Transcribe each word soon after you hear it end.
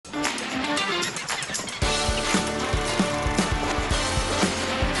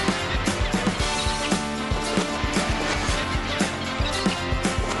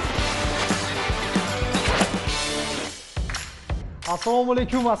Assalomu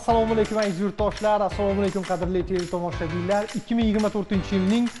alaykum aziz yurtdoshlar, assalomu alaykum qadrli teletomoshabinlar.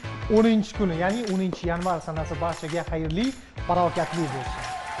 2024-yilning 10-kuni, ya'ni 10-yanvar sanasi barchaga xayrli, barakatli bo'lsin.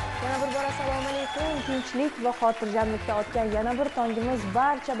 Yana bir bora assalomu alaykum. Tinchlik va xotirjamlikda o'tgan yana bir tongimiz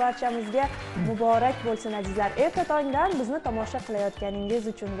barchamizga muborak bo'lsin azizlar. Erta tongdan bizni tomosha qilayotganingiz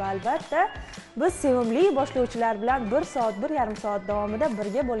uchun va albatta biz sevimli boshlovchilar bilan 1 soat, 1,5 soat davomida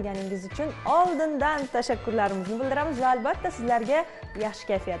birga bo'lganingiz uchun oldindan tashakkurlarimizni bildiramiz va albatta sizlarga yaxshi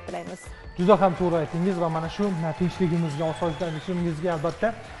kayfiyat tilaymiz. Juda ham to'g'ri aytdingiz va mana shu tinchligimizga, osoyishtaligimizga albatta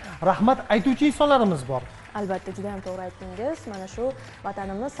rahmat aytuvchi insonlarimiz bor. Albatta juda ham to'g'ri aytdingiz. Mana shu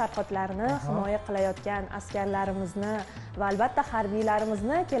vatanimiz sarqotlarini himoya qilayotgan askarlarimizni va albatta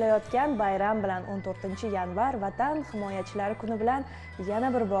harbiylarimizni kelayotgan bayram bilan 14-yanvar Vatan himoyachilari kuni bilan yana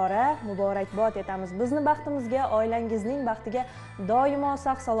bir bora muborakbod etamiz. Bizni baxtimizga, oilangizning baxtiga doimo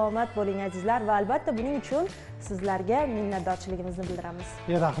sog' salomat bo'ling azizlar va albatta buning uchun sizlarga minnatdorchiligimizni bildiramiz.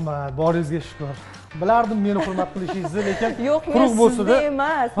 Rahmat, boringizga shukr. Bilardim meni hurmat qilishingizni, lekin yo'q, men sizga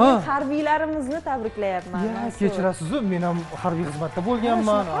emas, men harbiylarimizni tabriklayapman. Kechirasiz, men ham harbiy xizmatda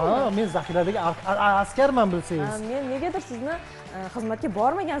bo'lganman. Men zaxiradagi askarman bilsangiz. Men negadir sizni xizmatga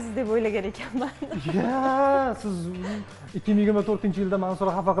bormagansiz deb o'ylagan ekanman. Siz 2024-yilda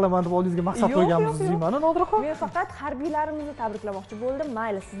Mansura xafa qilaman deb oldingizga maqsad qo'yganmisiz deyman, Nodirxon? Men faqat harbiylarimizni tabriklamoqchi bo'ldim.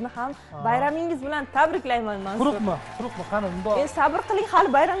 Mayli, sizni ham bayramingiz bilan tabriklayman, Mansur. Quruqmi, qani bundoq. Sabr qiling, hali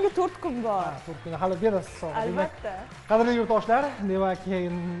bayramga 4 kun bor. 4 kun hali berasiz. Albatta. Qadrli yurtdoshlar, demak,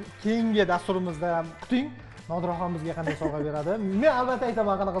 keyingi dasturimizda kuting. Nodirxon bizga qanday sovg'a beradi? Men albatta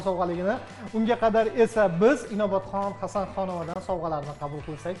aytaman qanaqa sovg'aligini. Unga qadar esa biz Inobatxon Hasanxonovadan sovg'alarni qabul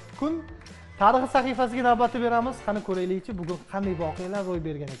qilsak, kun tarix sahifasiga navbatni beramiz. Qani ko'raylikchi, bugun qanday voqealar ro'y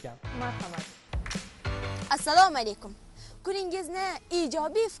bergan ekan. Marhamat. Assalomu alaykum. Kuningizni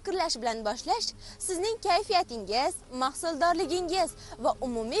ijobiy fikrlash bilan boshlash sizning kayfiyatingiz, mahsuldorligingiz va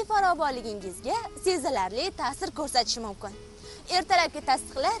umumiy farovonligingizga sezilarli ta'sir ko'rsatishi mumkin. Ertalabki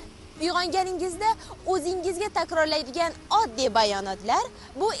tasdiqlar uyg'onganingizda o'zingizga takrorlaydigan oddiy bayonotlar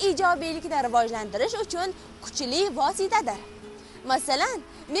bu ijobiylikni rivojlantirish uchun kuchli vositadir. Masalan,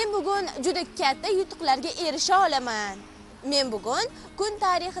 men bugun juda katta yutuqlarga erisha olaman. Men bugun kun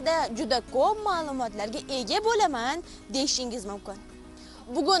tarixida juda ko'p ma'lumotlarga ega bo'laman deyishingiz mumkin.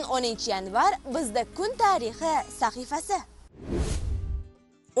 Bugun 10-yanvar bizda kun tarixi sahifasi.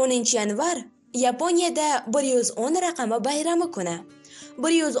 10-yanvar Yaponiyada 110 raqami bayrami kuni.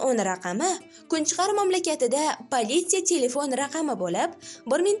 110 raqami Kunchiqar mamlakatida politsiya telefon raqami bo'lib,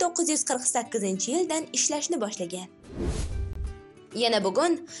 1948-yildan ishlashni boshlagan. Yana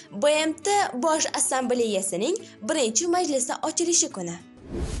bugun BMT Bosh Assambleyasining 1-majlisi ochilishi kuni.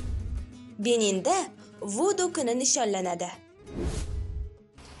 Beninda Vudu kuni nishonlanadi.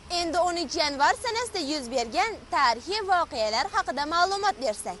 Endi 10-yanvar sanasida yuz bergan tarixiy voqealar haqida ma'lumot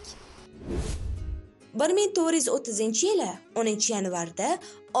bersak. 1430-yili 10-yanvarda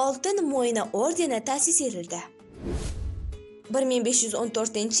Oltin Mo'yna ordeni ta'sis etildi.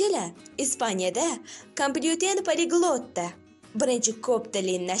 1514-yili Ispaniyada Kompyuter Poliglotta birinchi ko'p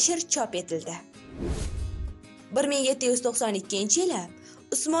tilli nashr chop etildi. 1792-yili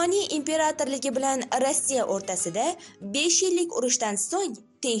Usmoniy imperatorligi bilan Rossiya o'rtasida 5 yillik urushdan so'ng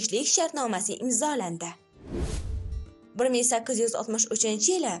tinchlik shartnomasi imzolandi.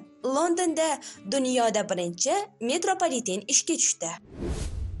 1863-yili Londonda dunyoda birinchi metropoliten ishga tushdi.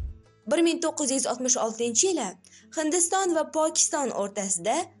 1966-yili Hindiston va Pokiston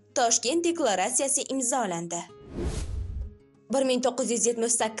o'rtasida Toshkent deklaratsiyasi imzolandi.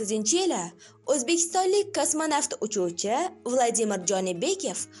 1978-yili o'zbekistonlik kosmonavt uchuvchi Vladimir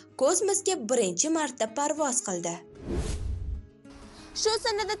Jonibekov kosmosga birinchi marta parvoz qildi. Shu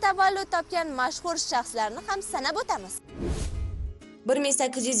sanada tavallud topgan mashhur shaxslarni ham sanab o'tamiz.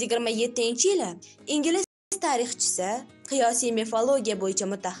 1827-yili Ingliz tarixchisi, qiyosiy mifologiya bo'yicha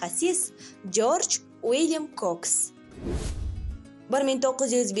mutaxassis George William Cox.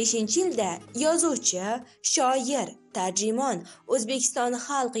 1905-yilda yozuvchi, shoir, tarjimon, O'zbekiston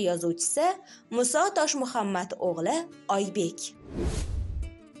xalq yozuvchisi Muso Toshmuhammad o'g'li Oybek.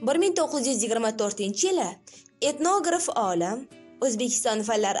 1924-yili etnograf olim, O'zbekiston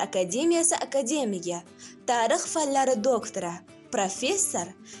Fanlar akademiyasi akademigi, tarix fanlari doktori, professor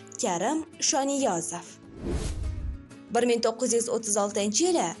Karim Shoniyozov.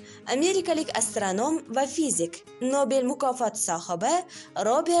 1936-yili amerikalik astronom va fizik, Nobel mukofoti sohibi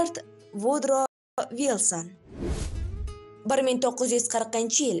Robert Woodrow Wilson.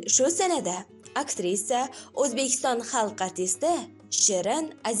 1940-yil shu sanada aktrisa, O'zbekiston xalq artisti Shirin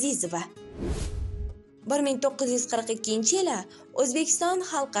Azizova. 1942-yili O'zbekiston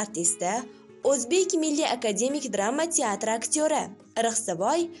xalq artisti, O'zbek Milliy akademik drama teatri aktyori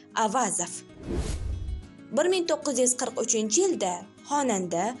Rixsiboy Avazov. 1943-yilda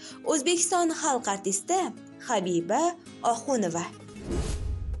xonanda, O'zbekiston xalq artisti Habiba Oxunova.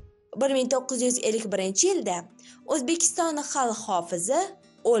 1951-yilda O'zbekiston xalq hofizi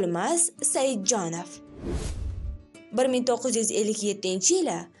O'lmas Saidjonov.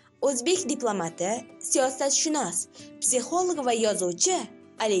 1957-yili O'zbek diplomati, siyosatshunos, psixolog va yozuvchi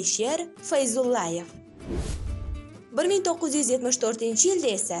Alisher Fayzullayev. 1974-yilda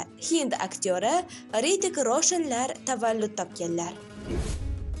esa Hind aktyori Ritik Roshanlar tavallud topganlar.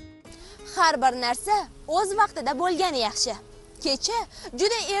 Har bir narsa o'z vaqtida bo'lgani yaxshi. Kecha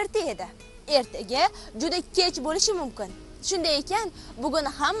juda erta edi. Ertaga juda kech bo'lishi mumkin. Shunday ekan, bugun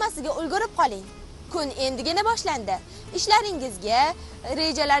hammasiga ulgurib qoling. Kun endigina boshlandi. Ishlaringizga,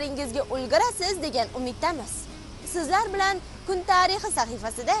 rejalaringizga ulgurasiz degan umiddamiz. Sizlar bilan kun tarixi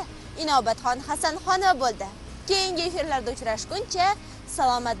sahifasida Inobatxon Hasanxonova bo'ldi. Keyingi efirlarda uchrashguncha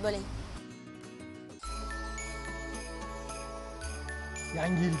salomat bo'ling.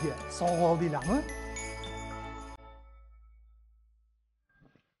 Yangi yilga sovg'a oldinglarmi?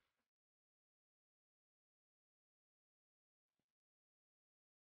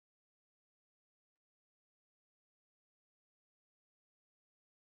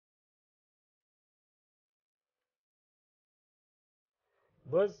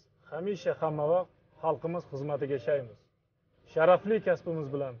 Biz hamisha hamma vaqt xalqimiz xizmatiga shaymiz. Sharafli kasbimiz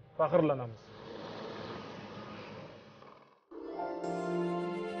bilan faxrlanamiz.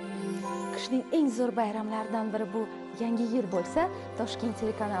 Qishning eng zo'r bayramlaridan biri bu Yangi yil bo'lsa, Toshkent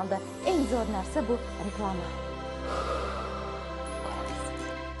telekanalida eng zo'r narsa bu reklama.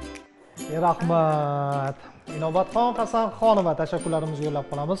 Rahmat. Inobatxon Hasanxonova tashakkurlarimizni yo'llab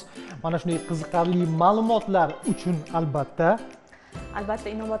qolamiz. Mana shunday qiziqarli ma'lumotlar uchun albatta. Albatta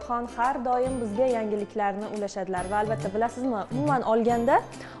Inobatxon har doim bizga yangiliklarni ulashadilar va albatta bilasizmi, umuman olganda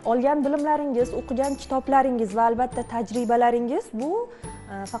olgan bilimlaringiz, o'qigan kitoblaringiz va albatta tajribalaringiz bu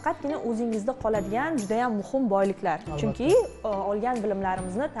faqatgina o'zingizda qoladigan juda ham muhim boyliklar. Chunki olgan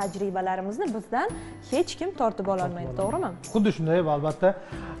bilimlarimizni, tajribalarimizni bizdan hech kim tortib ola olmaydi, to'g'rimi? Xuddi shunday va albatta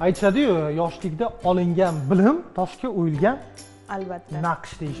aytishadi-yu, yoshlikda olingan bilim toshga o'yilgan albatta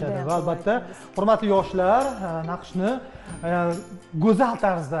naqsh deyishadi. Va albatta hurmatli yoshlar, naqshni go'zal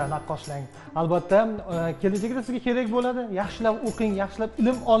tarzda naqqoshlang. Albatta kelajakda sizga kerak bo'ladi. Yaxshilab o'qing, yaxshilab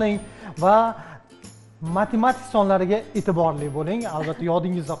ilm oling va matematik sonlariga e'tiborli bo'ling. Albatta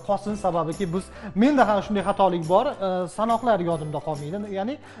yodingizda qolsin, sababiki menda ham shunday xatolik bor. Sanoqlar yodimda qolmaydi.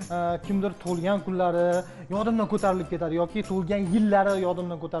 Ya'ni kimdir tug'ilgan kunlari yodimdan ko'tarilib ketadi yoki tug'ilgan yillari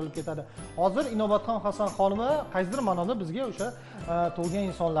yodimdan ko'tarilib ketadi. Hozir Inobatxon Hasanxonova qaysidir ma'noda bizga o'sha tug'ilgan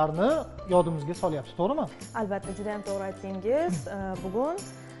insonlarni yodimizga solyapti, to'g'rimi? Albatta, juda ham to'g'ri aytdingiz. Bugun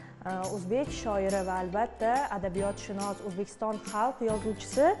o'zbek shoiri va albatta adabiyotshunos, O'zbekiston xalq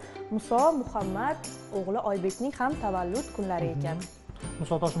yozuvchisi Muso Muhammad o'g'li Oybekning ham tavallud kunlari ekan.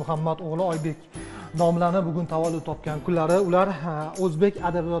 Muso Muhammad o'g'li Oybek nomlari bugun tavallud topgan kunlari. Ular o'zbek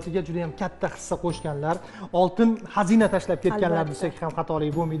adabiyotiga juda ham katta hissa qo'shganlar. Oltin xazina tashlab ketganlar desak ham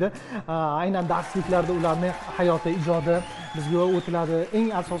xatolik bo'lmaydi. Aynan darsliklarda ularning hayoti, ijodi bizga o'tiladi. Eng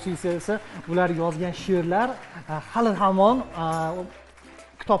asosiysi esa ular yozgan she'rlar hali hamon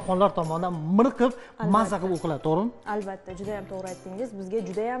kitobxonlar tomonidan miriqib, mazza qilib o'qiladi, to'g'rimi? Albatta, juda ham to'g'ri aytdingiz. Bizga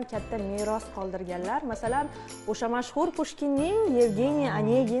juda ham katta meros qoldirganlar. Masalan, o'sha mashhur Pushkinning Yevgeniy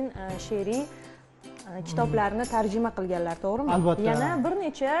Onegin she'riy kitoblarini tarjima qilganlar, to'g'rimi? Albatta. Yana bir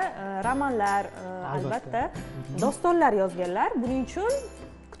necha romanlar, albatta, dostonlar yozganlar. Buning uchun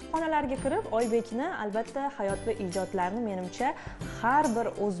kutubxonalarga kirib, Oybekni albatta hayot va ijodlarini menimcha har bir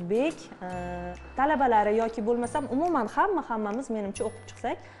o'zbek talabalari yoki bo'lmasam umuman hammamiz menimcha o'qib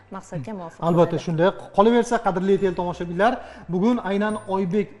chiqsak maqsadga muvofiq. Albatta shunday. Qolaversa, qadrli teletomoshabinlar, bugun aynan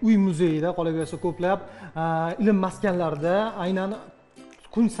Oybek uy muzeyida qolaversa ko'plab ilm maskanlarida aynan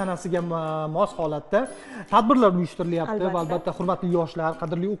kun sanasiga mos holatda tadbirlar uyushtirilyapti va albatta hurmatli yoshlar,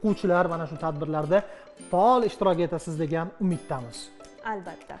 qadrli o'quvchilar mana shu tadbirlarda faol ishtirok etasiz degan umiddamiz.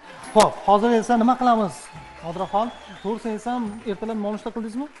 Albatta. Xo'p, hozir esa nima qilamiz? Nodiraxon, to'g'risini aytsam, ertalab nonushta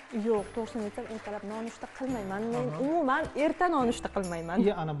qildingizmi? Yo'q, to'g'risini aytsam, ertalab nonushta qilmayman. Men umuman erta nonushta qilmayman.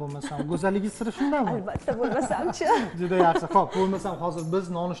 Ana bo'lmasam, go'zalligi siri shundami? Albatta, bo'lmasam-chi. Juda yaxshi. Xo'p, bo'lmasam hozir biz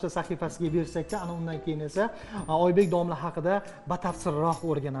nonushta sahifasiga bersak-da, ana undan keyin esa Oybek domla haqida batafsilroq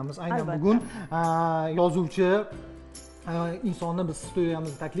o'rganamiz. Aynan bugun yozuvchi insonni biz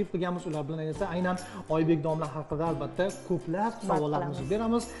studiyamizga taklif qilganmiz. Ular bilan esa aynan Oybek domla haqida albatta ko'plab savollarimizni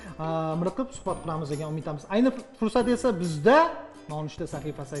beramiz, miriqib suhbat quramiz degan umiddamiz. Ayni fursat esa bizda nonushta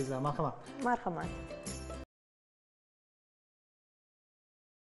sahifasi. Marhamat. Marhamat.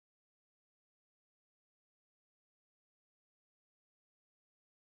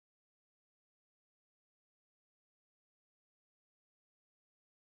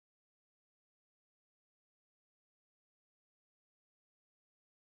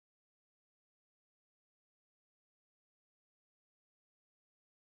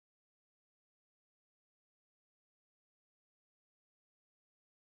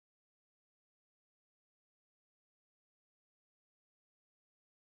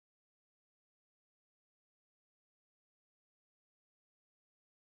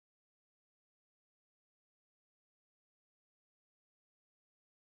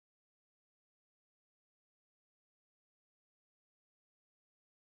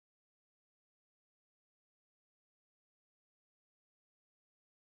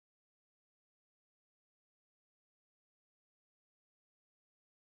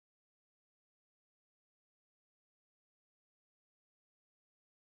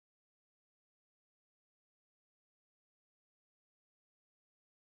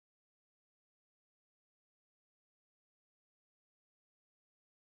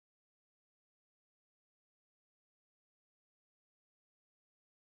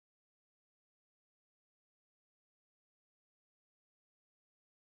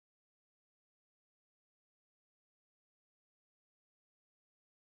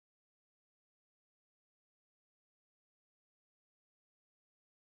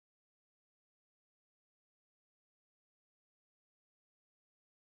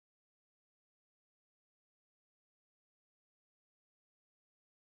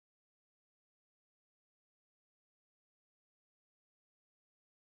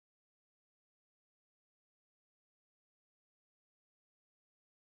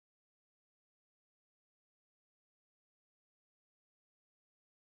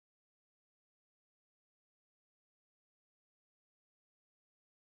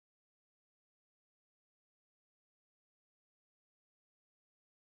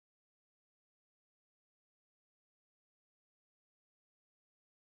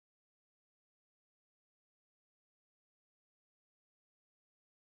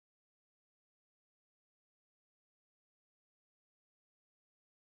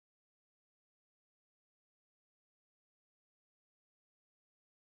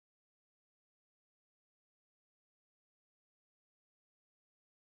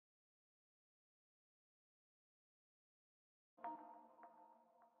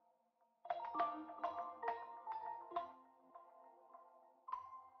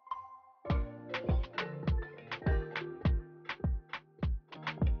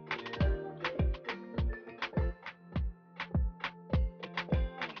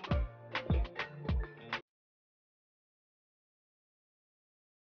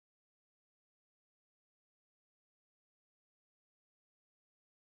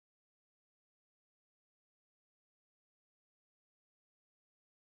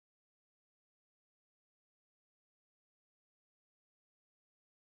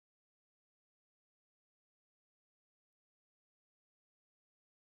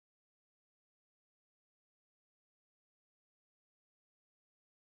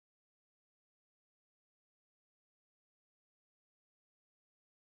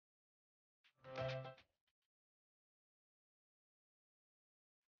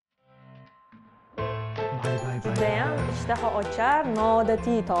 Judayam ishtaha ochar,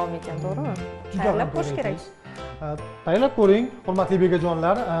 noodatiy taom ekan, to'g'rimi? Tayyorlab ko'rish kerak. Tayyorlab ko'ring, hurmatli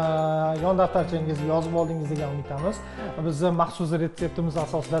begajonlar. Yon daftarchangizga yozib oldingiz degan umiddamiz. Bizni maxsus retseptimiz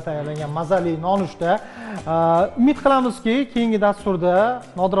asosida tayyorlangan mazali nonushta. Umid qilamizki, keyingi dasturda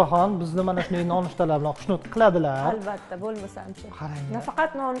Nodiraxon bizni mana shunday nonushtalar bilan xushnud qiladilar. Albatta, bo'lmasa-chi. Qarang.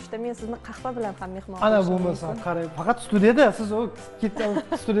 Nafaqat nonushta, men sizni qahva bilan ham mehmon Ana qilishim bo'lmasa, mumkin. qarang, faqat studiyada siz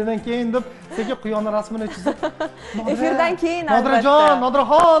studiyadan keyin deb sekin quyonni rasmini chizib, Efirdan keyin Nodirajon,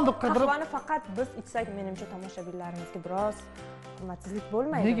 Nodiraxon deb qidirib. Qahvani faqat biz ichsak, menimcha tomoshabinlarimizga biroz hurmatsizlik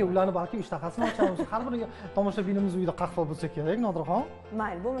bo'lmaydi. Nega ularni balki ishtahasini ochamiz. Har bir tomoshabinimiz uyida qahva bo'lsa kerak, Nodiraxon.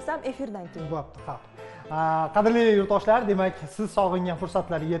 Mayli, bo'lmasam efirdan keyin. Bo'pti, ha. Qadrli yurtdoshlar, demak, siz sog'ingan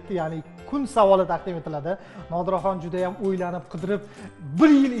fursatlar yetdi, ya'ni kun savoli taqdim etiladi. Nodiraxon juda ham o'ylanib, qidirib,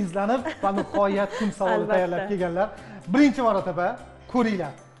 1 yil izlanib va nihoyat kun savoli tayyorlab kelganlar. Birinchi marotaba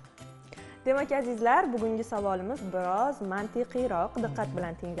ko'ringlar. Demak, azizlar, bugungi savolimiz biroz mantiqiyroq. Diqqat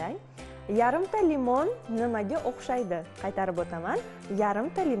bilan tinglang. Yarimta limon nimaga o'xshaydi? Qaytarib o'taman.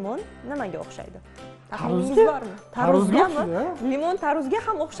 Yarimta limon nimaga o'xshaydi? Taxminingiz bormi? Tarvuzgami? Limon tarvuzga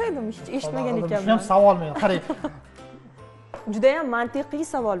ham o'xshaydimi? Hech eshitmagan ekanman. Bu ham savol men. Qarang. Juda ham mantiqiy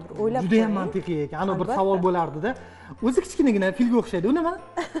savol, bir o'ylab Juda ham mantiqiy ekan. Ana bir savol bo'lardi-da. O'zi kichkinagina filga o'xshaydi. U nima?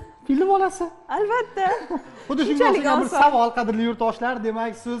 Filni bolasi. Albatta. Xuddi shunday bir savol, qadrli yurtdoshlar.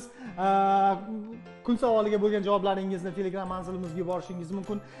 Demak, siz kun savoliga bo'lgan javoblaringizni Telegram manzilimizga yuborishingiz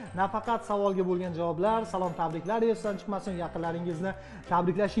mumkin. Nafaqat savolga bo'lgan javoblar, salom, tabriklar esdan chiqmasin, yaqinlaringizni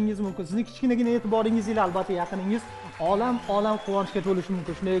tabriklashingiz mumkin. Sizning kichkinagina e'tiboringiz ila albatta yaqiningiz olam quvonchga to'lishi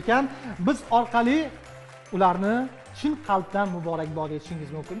mumkin. Shunday ekan, biz orqali ularni chin qalbdan muborakbod etishingiz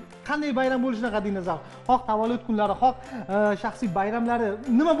mumkin. Qanday bayram bo'lishidan qat'iy nazar, xoh tavallud kunlari, xoh shaxsiy bayramlari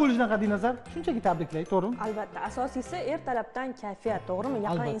nima bo'lishidan qat'iy nazar, shunchaki tabriklaylik, to'g'rimi? Albatta, asosiysi ertalabdan kayfiyat, to'g'rimi?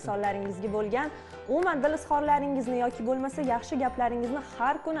 Yaqin insonlaringizga bo'lgan umuman dil izhorlaringizni yoki bo'lmasa yaxshi gaplaringizni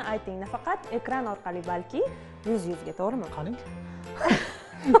har kuni ayting. Nafaqat ekran orqali, balki yuz-yuzga, to'g'rimi? Qarang.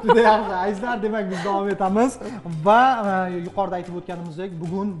 Juda yaxshi, azizlar, demak biz davom etamiz va yuqorida aytib o'tganimizdek,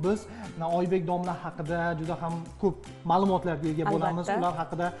 bugun biz Oybek domla haqida juda ham ko'p ma'lumotlarga ega bo'lamiz. Ular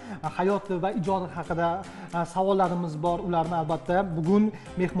haqida, hayoti va ijodi haqida savollarimiz bor. Ularni albatta bugun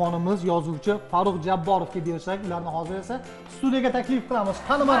mehmonimiz yozuvchi Farruh Jabborovga bersak, ularni hozir esa studiyaga taklif qilamiz.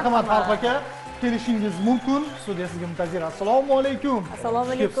 Qani marhamat Farruh aka, kelishingiz mumkin. Studiya sizga muntazir. Assalomu alaykum. Assalomu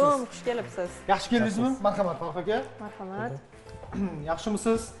alaykum, xush kelibsiz. Yaxshi keldingizmi? Marhamat Farruh aka. Marhamat.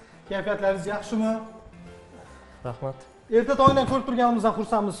 Yaxshimisiz? Kayfiyatlaringiz yaxshimi? Rahmat. Erta tongdan ko'rib turganimizdan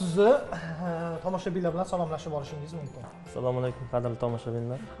xursandmiz sizni. Tomoshabinlar bilan salomlashib olishingiz mumkin. Assalomu alaykum qadrli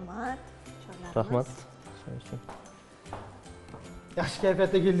tomoshabinlar. Rahmat. Rahmat. Yaxshi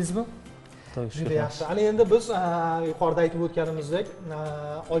kayfiyatda keldingizmi? Juda yaxshi. Ana endi biz yuqorida aytib o'tganimizdek,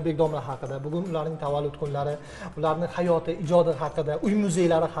 Oybek domla haqida, bugun ularning tavallud kunlari, ularning hayoti, ijodi haqida, uy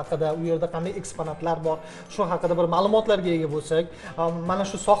muzeylari haqida, u yerda qanday eksponatlar bor, shu haqida bir ma'lumotlarga ega bo'lsak, mana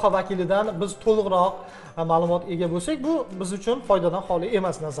shu soha vakilidan biz to'liqroq ma'lumot ega bo'lsak, bu biz uchun foydadan xoli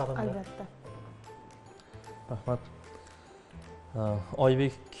emas nazarimda. Albatta. Rahmat.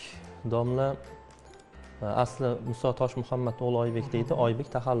 Oybek domla asli Muso Toshmuhammad o'g'li Oybek deydi. Oybek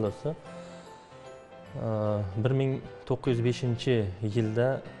taxallusi 1905-yilda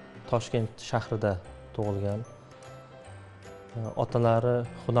Toshkent shahrida tug'ilgan. Otalari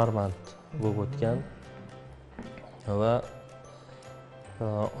hunarmand bo'lib o'tgan va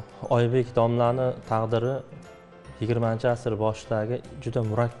Oybek domlani taqdiri 20-asr boshidagi juda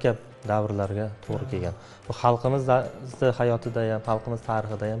murakkab davrlarga to'g'ri kelgan. Bu xalqimiz hayotida ham, xalqimiz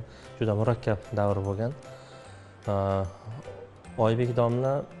tarixida ham juda murakkab davr bo'lgan. Oybek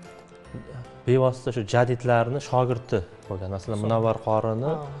domla bevosita shu jadidlarni shogirdi bo'lgan. Masalan,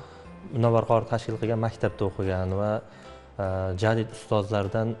 Munavvar qori tashkil qilgan maktabda o'qigan va jadid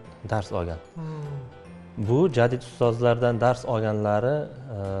ustozlardan dars olgan. Bu jadid ustozlardan dars olganlari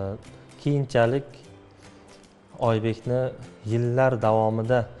keyinchalik Oybekni yillar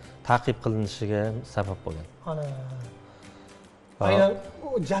davomida ta'qib qilinishiga sabab bo'lgan. Aynan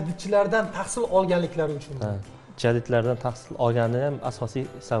jadidchilardan tahsil olganliklari uchun. Jadidlardan tahsil olgani ham asosiy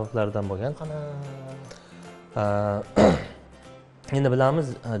sabablardan bo'lgan. Endi bilamiz,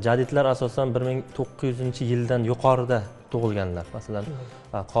 jadidlar asosan 1900-yildan yuqorida tug'ilganlar. Masalan,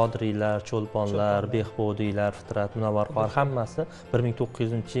 Qodiriylar, Cho'lponlar, Behbudiylar, Fitrat, Munavvar qori hammasi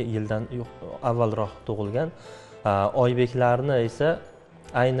 1900-yildan avvalroq tug'ilgan. Oybeklarni esa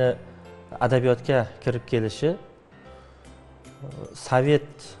ayni adabiyotga kirib kelishi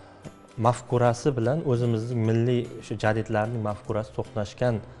Sovet mafkurasi bilan o'zimizning milliy shu jadidlarning mafkurasi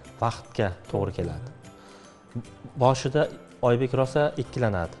to'qnashgan vaqtga to'g'ri keladi. Boshida Oybek rosa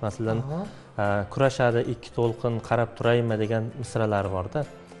ikkilanadi. Masalan, kurashadi, ikki to'lqin qarab turaymi degan misralari bor-da.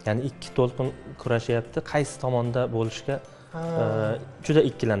 Ya'ni ikki to'lqin kurashyapti, qaysi tomonda bo'lishga juda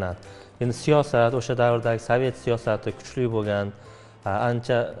ikkilanadi. Endi siyosat, o'sha davrdagi sovet siyosati kuchli bo'lgan,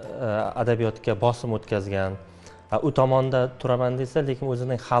 ancha adabiyotga bosim o'tkazgan. U tomonda turaman desa, lekin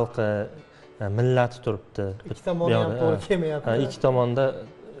o'zining xalqi, millati turibdi. Ikki tomoni ham to'g'ri kelmayapti. Ikki tomonda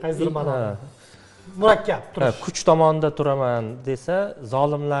qaysidir ma'noda murakkab turish. Kuch tomonda turaman desa,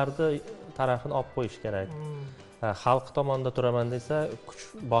 zolimlarni tarafini olib qo'yish kerak. Xalq tomonda turaman desa, kuch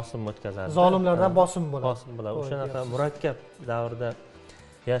bosim o'tkazadi. Zolimlardan bosim bo'ladi. Bosim bo'ladi. O'shanaqa murakkab davrda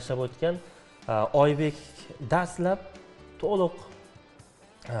yashab o'tgan Oybek dastlab to'liq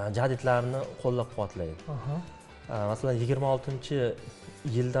jadidlarni qo'llab-quvvatlaydi. Masalan,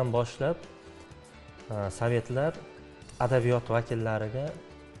 26-yildan boshlab sovetlar adabiyot vakillariga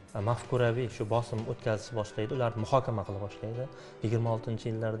mafkuraviy shu bosim o'tkazishni boshlaydi, ularni muhokama qila boshlaydi.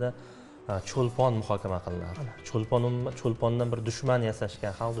 26-yillarda cho'lpon muhokama qilinadi. Cho'lpondan bir dushman yasashga,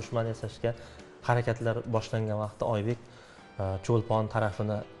 xalq dushman yasashga harakatlar boshlangan vaqtda Oybek cho'lpon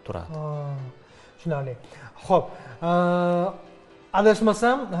tarafini turadi. Tushunarli. Xo'p,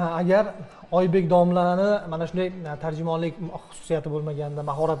 adashmasam, agar Oybek domlani mana shunday tarjimonlik xususiyati bo'lmaganda,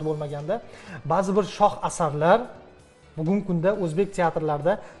 mahorati bo'lmaganda, ba'zi bir shoh asarlar bugungi kunda o'zbek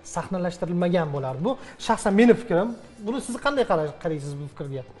teatrlarida sahnalashtirilmagan bo'lardi. Bu shaxsan meni fikrim. Buni siz qanday qaraysiz bu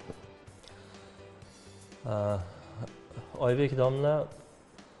fikrga? Oybek domla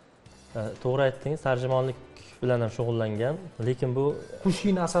to'g'ri aytdingiz, tarjimonlik bilan ham shug'ullangan, lekin bu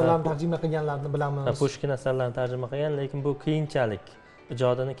Pushkin asarlarini tarjima qilganlarni bilamiz. Pushkin asarlarini tarjima qilgan, lekin bu keyinchalik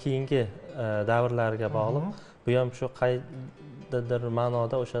ijodining keyingi davrlarga bog'liq. Bu ham shu qaydadir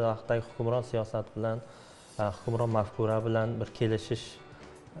ma'noda o'sha vaqtdagi hukmron siyosat bilan, hukmron mafkura bilan bir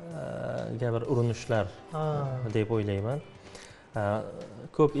kelishishga bir urinishlar deb o'ylayman.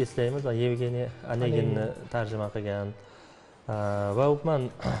 Ko'p eslaymiz, Yevgeniy Oneginni tarjima qilgan va umuman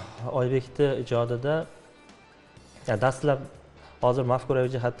Oybekni ijodida dastlab hozir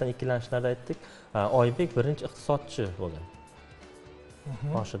mafkuraviy jihatdan ikkilanishlarda aytdik. Oybek birinchi iqtisodchi bo'lgan.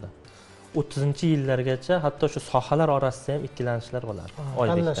 Boshida 30-yillargacha hatto shu sohalar orasida ham ikkilanishlar bo'lardi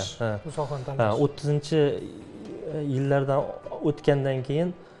Oybekda. Bu sohani tanlash. 30-yillardan o'tgandan keyin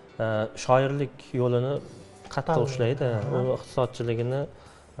shoirlik yo'lini qattiq ushlaydi. U iqtisodchiligini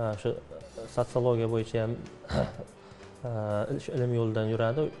shu sotsiologiya bo'yicha ham ilm yo'lidan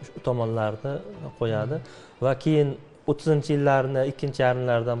yuradi, shu tomonlarni qo'yadi va keyin 30-yillarning ikkinchi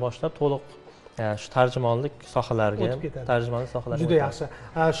yarmlaridan boshlab to'liq shu tarjimonlik sohalariga juda yaxshi.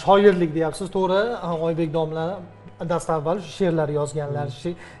 Shoirlik deyapsiz, to'g'ri. Oybek domla dastavval she'rlar yozganlar,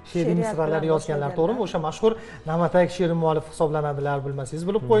 she'riy misralar yozganlar, to'g'rimi? O'sha mashhur Namatak she'ri muallifi hisoblanadilar, bilmasangiz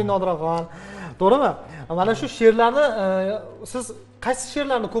bilib qo'ying Nodiraxon. To'g'rimi? Mana shu she'rlarni siz qaysi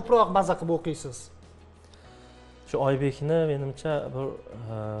she'rlarni ko'proq maza qilib o'qiysiz? Shu Oybekni menimcha bir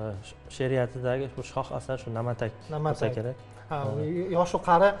she'riyatidagi bir shoh asar shu Namatak bo'lsa kerak. Yosh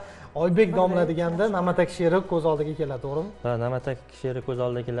qari Oybek domla deganda Namatak she'ri ko'z oldiga keladi, to'g'rimi? Ha, Namatak she'ri ko'z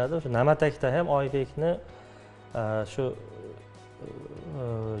oldiga keladi. O'sha Namatakda ham Oybekni shu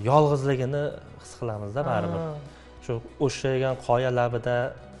yolg'izligini his qilamizda baribir. Shu o'shagan qoya labida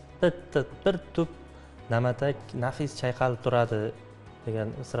bir tup namatak nafis chayqalib turadi degan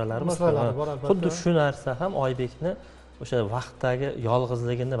misralar bor. Xuddi shu narsa ham Oybekni o'sha vaqtdagi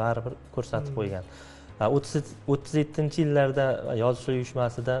yolg'izligini baribir ko'rsatib qo'ygan. 37-yillarda yozuvchilar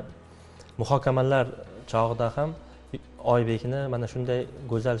uyushmasida muhokamalar chog'ida ham Oybekni mana shunday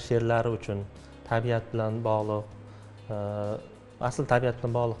go'zal she'rlari uchun tabiat bilan bog'liq, asl tabiat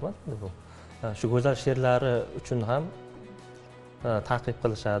bilan bog'liq emas bu. Shu go'zal she'rlari uchun ham ta'qib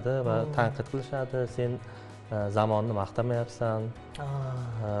qilishadi va tanqid qilishadi. Sen zamonni maqtamayapsan,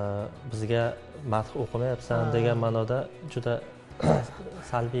 bizga madh o'qimayapsan degan ma'noda juda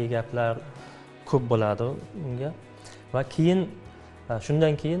salbiy gaplar ko'p bo'ladi unga. Va keyin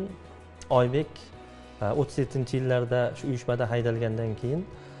shundan keyin Oybek 37-yillarda shu uyushmada haydalgandan keyin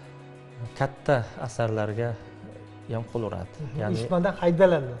katta asarlarga ham qo'l uradi. Ya'ni uyushmadan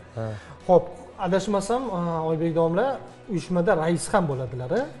haydaladi. Xo'p, adashmasam Oybek domla uyushmada rais ham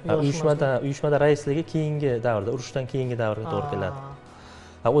bo'ladilar. Uyushmada raisligi keyingi davrda, urushdan keyingi davrga to'g'ri keladi.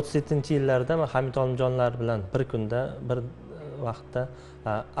 37-yillarda men Hamid Olimjonlar bilan bir kunda, bir vaqtda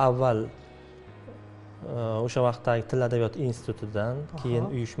avval o'sha vaqtdagi til adabiyot institutidan, keyin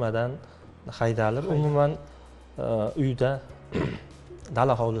uyushmadan haydalib, umuman uyda,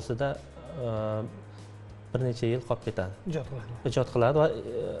 dala hovlisida bir necha yil qolib ketadi. Ijod qiladi va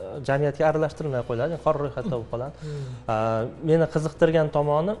jamiyatga aralashtirilmay qo'yiladi, qora ro'yxatda bo'lib qoladi. Meni qiziqtirgan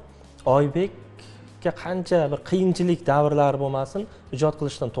tomoni Oybek ijodga qancha bir qiyinchilik davrlari bo'lmasin ijod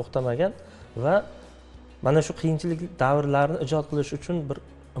qilishdan to'xtamagan va mana shu qiyinchilik davrlarini ijod qilish uchun bir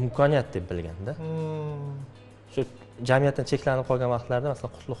imkoniyat deb bilganda. Shu jamiyatdan cheklanib qolgan vaqtlarda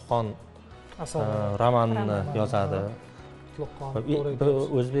masalan Qutlug'xon romanni yozadi.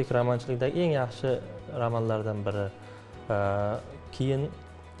 O'zbek romanchiligidagi eng yaxshi romanlardan biri. Keyin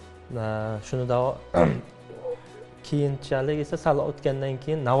shuni keyinchalik esa sal o'tgandan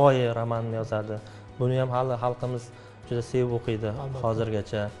keyin Navoiy romanini yozadi. Buni ham hali xalqimiz juda sevib o'qiydi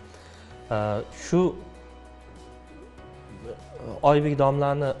hozirgacha. Shu Oybek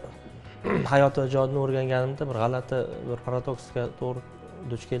domlani hayot va ijodini o'rganganimda bir g'alati bir paradoksga to'g'ri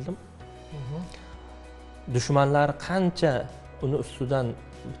duch keldim. Dushmanlari qancha uni ustidan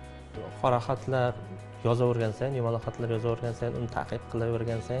qora xatlar yozavergan sayin, yumaloq xatlar yozavergan sayin, uni ta'qib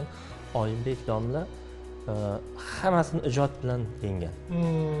qilavergan sayin Oybek domla hammasini ijod bilan yenggan.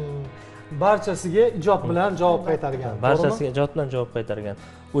 Barchasiga ijod bilan javob qaytargan. Barchasiga ijod bilan javob qaytargan.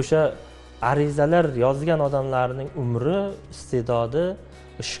 O'sha arizalar yozgan odamlarning umri, iste'dodi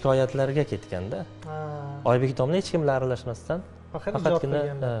shikoyatlarga ketganda. Oybek domla hech kim bilan aralashmasdan faqatgina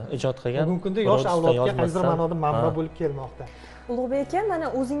ijod qilgan. Bugungi kunda yosh avlodga qaysidir ma'noda manba bo'lib kelmoqda. Ulug'bek aka, mana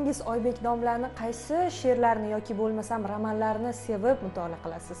o'zingiz Oybek domlani qaysi she'rlarini yoki bo'lmasam romanlarini sevib mutolaa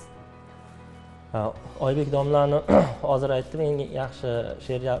qilasiz? Oybek domlani hozir aytdim, eng yaxshi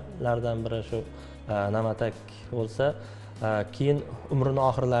she'rlardan biri shu Namatak bo'lsa, keyin umrining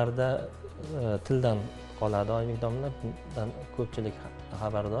oxirlarida tildan qoladi Oybek domla. Bundan ko'pchilik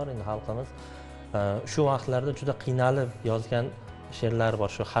xabardor, endi xalqimiz. Shu vaqtlarda juda qiynalib yozgan she'rlar bor,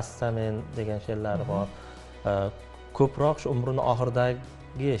 shu Xastamen degan she'rlari bor. Ko'proq shu umrining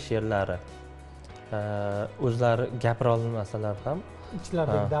oxiridagi she'rlari. O'zlari gapira olmasalar ham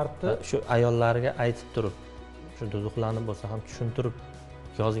ichlaridagi dardni shu ayollariga aytib turib, shu duduqlanib bo'lsa ham tushuntirib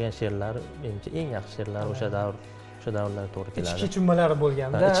yozgan she'rlari menimcha eng yaxshi she'rlar o'sha davrlarga to'g'ri keladi. Ichki kechinmalari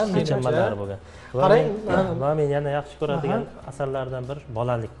bo'lganda, ichki kechinmalari bo'lgan. Qarang, va men yana yaxshi ko'radigan asarlardan biri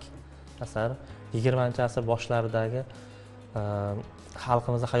bolalik asari. 20-asr boshlaridagi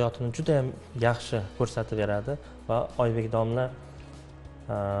xalqimiz hayotini juda ham yaxshi ko'rsatib beradi va Oybek domla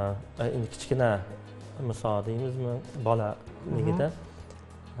endi kichkina misol deymizmi, bolaligida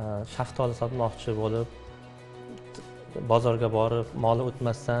shaftoli sotmoqchi bo'lib bozorga borib moli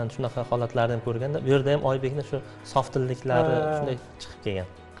o'tmasdan shunaqa holatlarni ham ko'rganda, bu yerda ham Oybekning shu softiliklari shunday chiqib kelgan.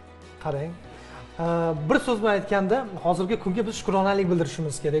 Qarang, bir so'z bilan aytganda, hozirgi kunga biz shukronalik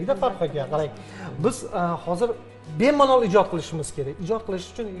bildirishimiz kerak-da, Farruh aka. Qarang, biz hozir bemalol ijod qilishimiz kerak. Ijod qilish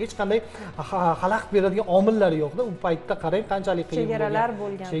uchun hech qanday xalaqit beradigan omillar yo'q-da. U paytda qarang, qanchalik qiyin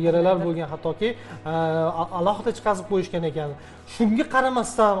bo'lgan. Chegaralar bo'lgan, hattoki alohida chiqazib qo'yishgan ekan. Shunga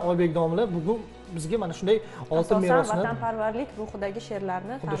qaramasdan Oybek domla bugun bizga mana shunday oltin merosni, vatanparvarlik ruhidagi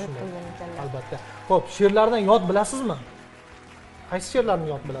she'rlarni ta'rif qilgan ekanlar. Albatta. Xo'p, she'rlardan yod bilasizmi? Qaysi she'rlarni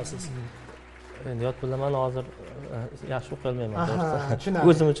yod bilasiz? Endi yod bilaman, hozir yaxshi o'qiy olmayman, to'g'risi.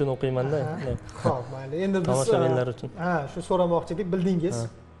 O'zim uchun o'qiyman-da. Xo'p, mayli. Endi biz tomoshabinlar uchun. Shu so'ramoqchi edik, bildingiz.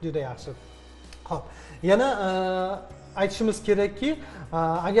 Juda yaxshi. Xo'p, yana aytishimiz kerakki,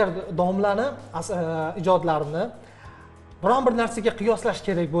 agar domlani ijodlarini biron bir narsaga qiyoslash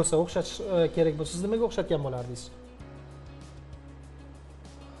kerak bo'lsa, o'xshatish kerak bo'lsa, siz nimaga o'xshatgan bo'lardingiz?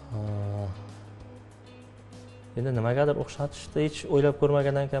 Endi nimagadir o'xshatishni hech o'ylab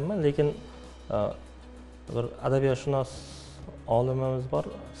ko'rmagan ekanman, lekin bir adabiyotshunos olimimiz bor,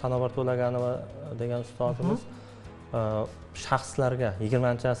 Sanobar To'laganova degan ustozimiz shaxslarga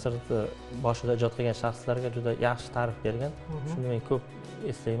 20-asr boshida ijod qilgan shaxslarga juda yaxshi ta'rif bergan. Shuni men ko'p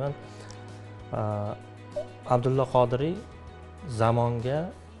eslayman. Abdulla Qodiriy zamonga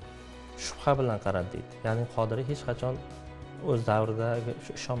shubha bilan qaradi deydi. Ya'ni Qodiriy hech qachon o'z davrida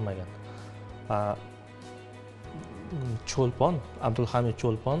ishonmagan. Cho'lpon, Abdulhamid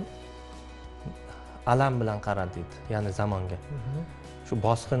Cho'lpon alam bilan qaradi deydi, ya'ni zamonga. Shu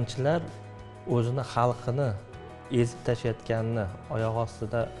bosqinchilar o'zini xalqini ezib tashlayotganini, oyoq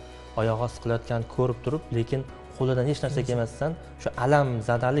osti qilayotganini ko'rib turib, lekin qo'lidan hech narsa kelmasdan shu alam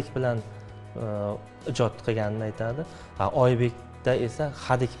zadalik bilan ijod qilganini aytadi. Oybekda esa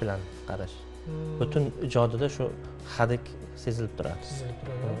hadik bilan qarash. Butun ijodida shu hadik sezilib turadi.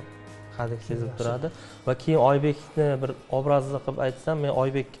 Hadik sezilib turadi va keyin Oybekni bir obrazli qilib aytsam, men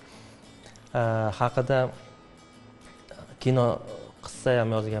Oybek haqida kino qissa ham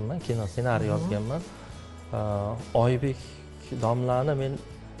yozganman, kino ssenariy yozganman. Oybek domlani men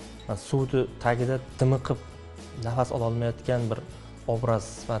suvni tagida dimiqib nafas ola olmayotgan bir obraz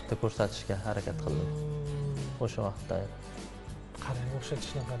sifatida ko'rsatishga harakat qildim o'sha vaqtda. Qarang,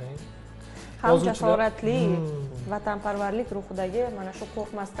 o'xshatishni qarang. Ham jasoratli, vatanparvarlik ruhidagi mana shu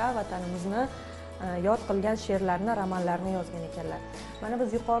qo'rqmasdan vatanimizni yod qilgan she'rlarni, romanlarni yozgan ekanlar. Mana biz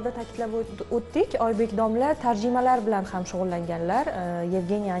yuqorida ta'kidlab o'tdik, Oybek domla tarjimalar bilan ham shug'ullanganlar.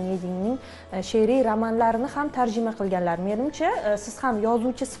 Yevgeniy Oneginning she'riy romanlarini ham tarjima qilganlar. Menimcha, siz ham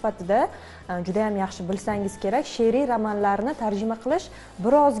yozuvchi sifatida juda ham yaxshi bilsangiz kerak, she'riy romanlarni tarjima qilish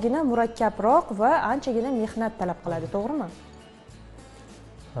birozgina murakkabroq va anchagina mehnat talab qiladi, to'g'rimi?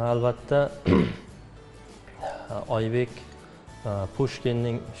 Albatta, Oybek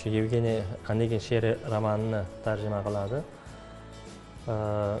Pushkinning shu Yevgeniy Onegin she'riy romanini tarjima qiladi.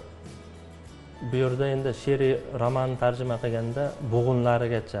 Bu yerda endi she'riy romanni tarjima qilganda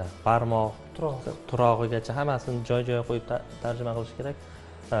bo'g'inlarigacha, barmoq turog'igacha hammasini joy-joyiga qo'yib tarjima qilish kerak.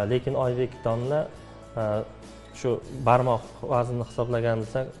 Lekin Oybek domla shu barmoq vaznini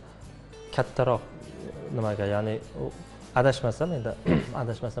hisoblaganimizda kattaroq nimaga, ya'ni adashmasam endi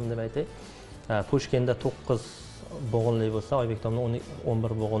adashmasam deb aytay, Pushkinda 9 bo'g'inli bo'lsa, Oybek domla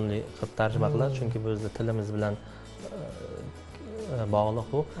 11 bo'g'inli qilib tarjima qiladi, chunki bu o'zi tilimiz bilan bog'liq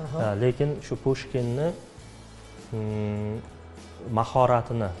bu. Lekin shu Pushkinni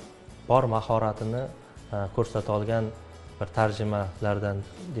mahoratini, bor mahoratini ko'rsata olgan bir tarjimalardan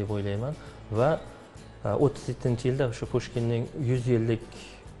deb o'ylayman va 37-yilda shu Pushkinning 100 yillik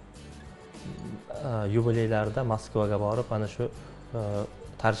yubileylarida Moskvaga borib, ana shu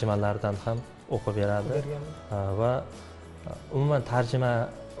tarjimalardan ham o'qib beradi va umuman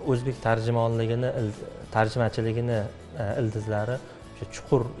o'zbek tarjimachiligini ildizlari o'sha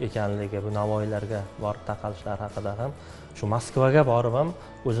chuqur ekanligi, bu Navoiylarga borib taqalishlari haqida ham, shu Moskvaga borib ham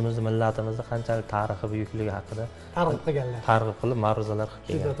o'zimizni millatimizni qanchalik tarixi buyukligi haqida targ'ib qilib ma'ruzalar qilib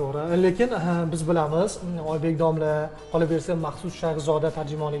kelgan. Juda to'g'ri. Lekin biz bilamiz, Oybek domla qolaversa maxsus Shahzoda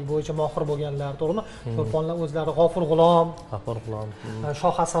tarjimonligi bo'yicha mohir bo'lganlar, to'g'rimi? Ko'pxonlar o'zlari G'ofur G'ulom,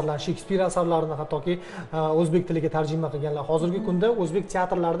 shoh asarlar, Shekspir asarlarini hattoki o'zbek tiliga tarjima qilganlar. Hozirgi kunda o'zbek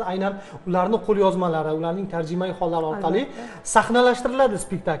teatrlarida aynan ularning qo'lyozmalari, ularning tarjimai hollari orqali sahnalashtiriladi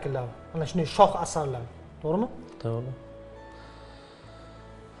spektakllar. Mana shunday shoh asarlar, to'g'rimi? To'g'ri.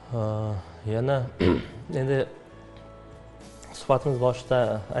 Yana endi suhbatimiz boshida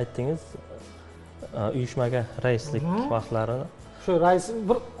aytdingiz, uyushmaga raislik vaqtlarini. Shu rais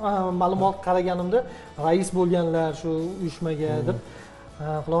bir ma'lumot qaraganimda, rais bo'lganlar shu uyushmaga deb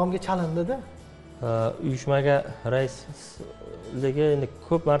qulog'imga chalindi-da. Uyushmaga raisligi endi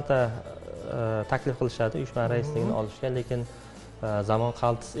ko'p marta taklif qilishadi uyushma raisligini olishga, lekin zamon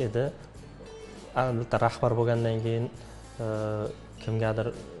qaltis edi. Albatta rahbar bo'lgandan keyin kimgadir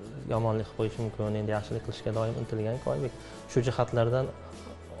yomonlik qilib qo'yishi mumkin, endi yaxshilik qilishga doim intilgan Oybek shu jihatlardan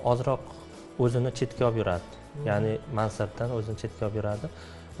ozroq o'zini chetga olib yuradi. Ya'ni mansabdan o'zini chetga olib yuradi.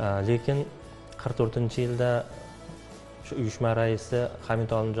 Lekin 44-yilda shu uyushma raisi Hamid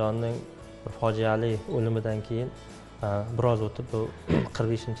Olimjonning bir fojiali o'limidan keyin biroz o'tib, bu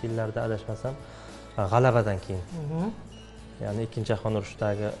 45-yillarda adashmasam, g'alabadan keyin, ya'ni Ikkinchi jahon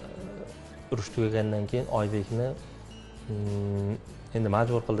urushidagi urush tugagandan keyin Oybekni endi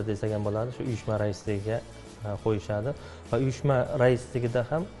majbur qildi desak ham bo'ladi, shu uyushma raisligiga qo'yishadi va uyushma raisligida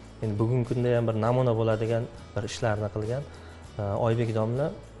ham endi bugungi kunda ham bir namuna bo'ladigan bir ishlarni qilgan. Oybek domla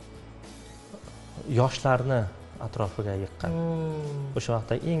yoshlarni atrofiga yiqqan. O'sha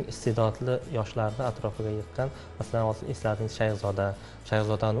vaqtda eng iste'dodli yoshlarni atrofiga yiqqan. Masalan, hozir esladingiz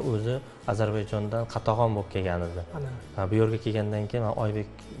Shayxzodani o'zi Ozarbayjondan qatag'on bo'lib kelgan edi. Bu yerga kelgandan keyin Oybek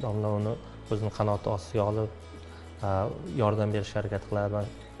domla uni o'zining qanoti ostiga olib yordam berishga harakat qiladi.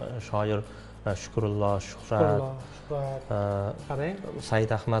 Shoir Shukrullo, Shuhrat,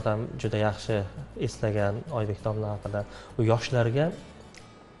 Said Ahmad ham juda yaxshi eslagan Oybek domla haqida. U yoshlarga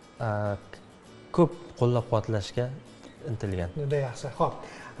ko'p qo'llab-quvvatlashga intilgan. Juda yaxshi. Xo'p.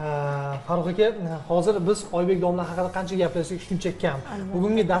 Farruh aka, hozir biz Oybek domla haqida qancha gapirsak shuncha kam.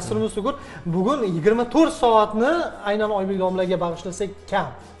 Bugungi dasturimiz tugur. Bugun 24 soatni aynan Oybek domlaga bag'ishlasak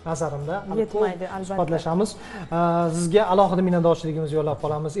kam. Nazarimda yetmaydi, albatta. Suhbatlashamiz. Sizga alohida minnatdorchiligimizni yo'llab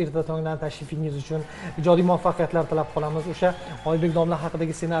qolamiz. Erta tongdan tashrifingiz uchun ijodiy muvaffaqiyatlar tilab qolamiz. O'sha Oybek domla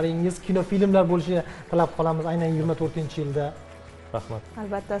haqidagi ssenariyingiz kinofilmlar bo'lishini tilab qolamiz aynan 24-yilda. Rahmat.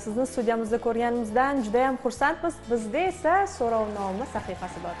 Albatta, sizni studiyamizda ko'rganimizdan juda ham xursandmiz. Bizda esa so'rovnoma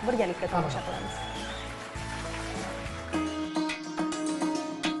sahifasi bor. Birgalikda tomosha qilamiz.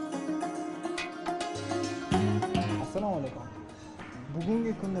 Assalomu alaykum.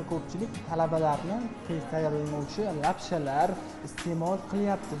 Bugungi kunda ko'pchilik talabalarni tez tayyorlanuvchi lapshalar iste'mol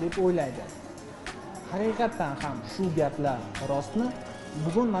qilyapti deb o'ylaydi. Haqiqatan ham shu gaplar rostmi?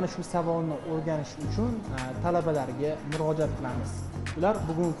 Bugun mana shu savolni o'rganish uchun talabalarga murojaat qilamiz. Ular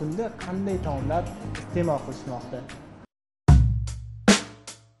bugungi kunda qanday taomlar iste'mol qilishmoqda?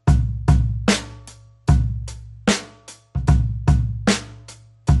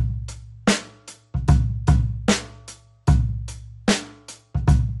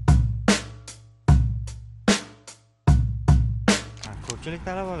 Ko'pchilik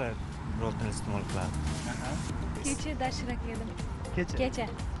talabalar roltni iste'mol qiladi. Kecha dashrak yedim. Kecha.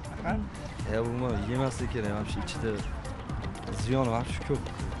 Umuman yemaslik kerak. Вообще ichida ziyon вообще ko'p.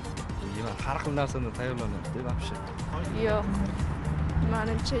 Har xil narsadan tayyorlanadi, вообще. Yo'q.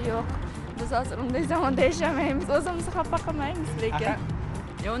 Menimcha yo'q. Biz hozir unday zamonda yashamaymiz. O'zimizni xafa qilmaymiz lekin.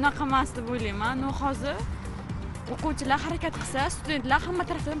 Yo'q, unaqa emas deb o'ylayman. No hozir o'quvchilar harakat qilsa, studentlar hamma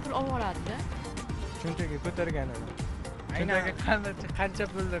tarafdan pul olib oladi-da. Cho'ntaga ko'targanini. Cho'ntaga qancha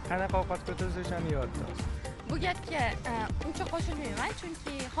pulni, qanaqa ovqat ko'tarsa o'shani yeyapti. Bu gapga uncha qo'shilmayman,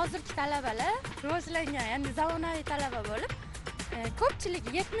 chunki hozirgi talabalar rivojlangan, ya'ni zamonaviy talaba bo'lib, ko'pchilik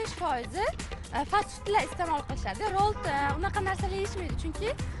 70% fast foodlar iste'mol qilishadi. Rolt unaqa narsalar yeyishmaydi, chunki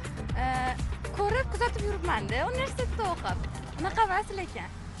ko'rib, kuzatib yuribman-da universitetda o'qib. Unaqa emas lekin.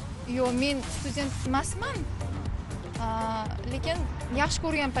 Yo'q, men student emasman. Lekin yaxshi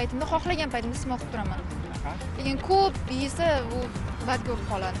ko'rgan paytimda, xohlagan paytimda iste'mol qilib turaman. Lekin ko'p yesa u badga bo'lib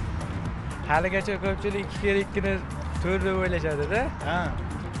qoladi. Haligacha ko'pchilik 2 kere 2 ni 4 deb o'ylashadi-da.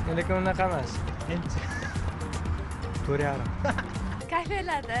 Lekin unaqa emas. Endi 4,5.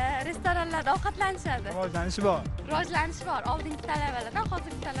 Kafelarda, restoranlarda ovqatlanishadi. Rivojlanishi bor. Rivojlanish bor. Oldingi talabalardan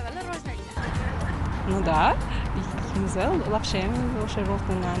hozirgi talabalar rivojlangan. Ну да, ikimiz вообще o'sha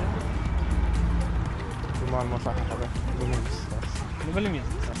roltlarni ma'lumotlar haqida bilmaymiz.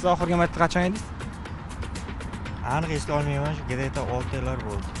 Bilmaysiz. Siz oxirgi marta qachon edingiz? Aniq eslay olmayman, shu где-то 6 yillar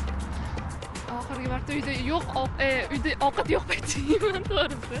bo'ldi. Oxirgi marta uyda ovqat yo'q payti yeyman,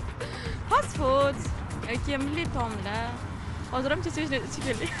 to'g'risi. Fast food, yoki milliy taomlar. Hozir ham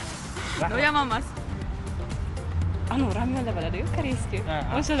chekili. Yomon emas. Anu ramyonlar bo'ladi-ku, koreyskiy.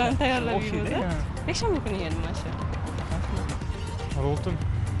 O'shalarni tayyorlab yeymiz. Yakshanba kuni yedim mana shu. Roltim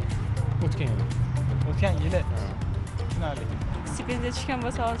o'tgan yili. Tushunarli. Stipendiya tushgan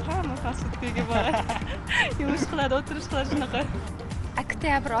bo'lsa hozir hamma fast foodga boradi. Yumush qiladi, o'tirish qiladi shunaqa.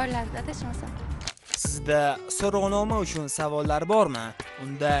 Oktyabr oylarida adashmasam. Sizda so'rovnoma uchun savollar bormi?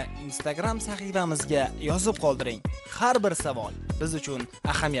 Unda Instagram sahifamizga yozib qoldiring. Har bir savol biz uchun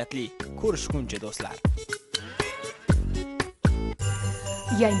ahamiyatli. Ko'rishguncha do'stlar.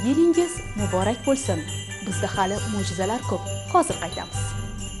 Yangi yilingiz muborak bo'lsin. Bizda hali mo'jizalar ko'p. Hozir qaytamiz.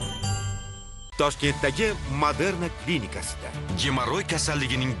 Toshkentdagi Moderna klinikasida gemoroy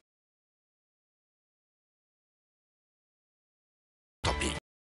kasalligining toping.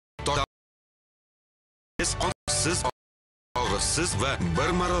 Qonsiz, og'riqsiz va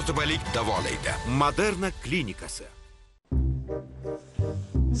bir marotibalik davolaydi. Moderna klinikasi.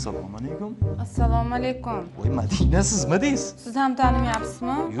 Assalomu alaykum. Assalomu alaykum. Voy, Madina sizmi deysiz? Siz ham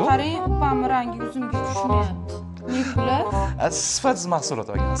tanimayapsizmi? Yo'q. Qarang, opamning rangi yuzimga tushmayapti. Nekular? Sifatsiz mahsulot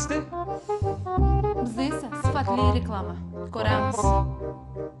olgansiz-da. Bizda esa sifatli reklama. Ko'ramiz.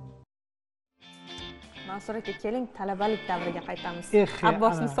 Mansur aka, keling talabalik davriga qaytamiz.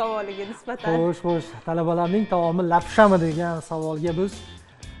 Abbosning savoliga nisbatan. Xo'sh, talabalarning taomi lapshami degan savolga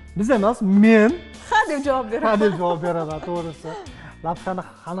biz emas, men ha deb javob beraman, to'g'risi. Lapshani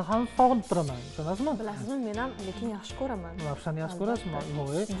hali ham sog'inib turaman, tushunasizmi? Bilasizmi, men ham lekin yaxshi ko'raman. Lapshani yaxshi ko'rasizmi?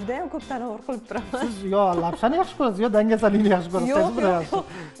 Yo'q. Juda ham ko'p tanovul qilib turaman. Siz yo lapshani yaxshi ko'rasiz, yo dangasalikni yaxshi ko'rasiz. Yo'q.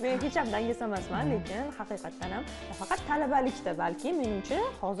 Men hech ham dangasa emasman, lekin haqiqatan ham faqat talabalikda, balki menimcha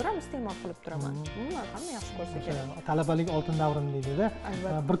hozir ham iste'mol qilib turaman. Umuman hamma yaxshi ko'rsa kerak. Talabalik oltin davrim deydi-da.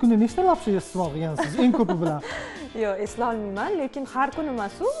 Bir kunda nechta lapsha iste'mol qilgansiz eng ko'pi bilan? Yo'q, eslay olmayman, lekin har kuni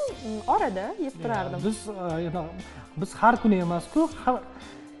emas-u, orada yeb turardim. Biz har kuni emas-ku,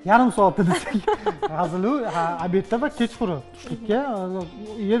 yarim soatda desak, hazil-u, obedda va kechqurun tushlikka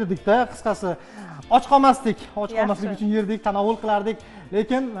yerdik-da, qisqasi. Och qolmaslik uchun yerdik, tanovul qilardik.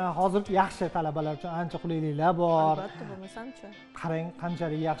 Lekin hozir yaxshi talabalar uchun ancha qulayliklar bor. Albatta, bo'lmasam-chi. Qarang,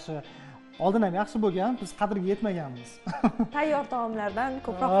 qanchalik yaxshi. Oldin ham yaxshi bo'lgan, biz qadriga yetmaganmiz. Tayyor taomlardan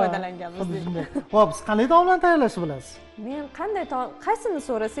ko'proq foydalanganmiz deydi. Xo'p, siz qanday taomlarni tayyorlashni bilasiz? Men qanday taom, qaysini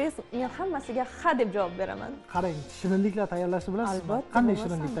so'rasangiz, men hammasiga ha deb javob beraman. Qarang, shirinliklar tayyorlashni bilasizmi? Albatta. Qanday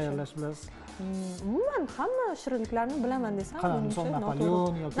shirinlik tayyorlashni bilasiz? Umuman hamma shirinliklarni bilaman desam, menimcha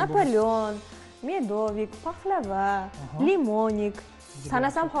Napoleon yoki Napoleon, medovik, paxlava, limonik.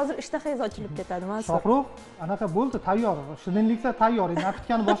 Sanasam hozir ishtahangiz ochilib ketadi, Mansur. Shohruh, anaqa bo'ldi, tayyor. Shirinliklar tayyor.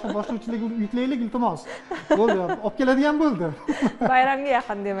 Napitkani boshlovchilarga yuklaylik, iltimos. Bo'ldi, olib keladigan bo'ldi. Bayramga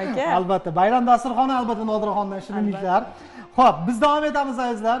yaqin demak-a. Albatta, bayram dasturxoni albatta Nodiraxondan shirinliklar. Xo'p, biz davom etamiz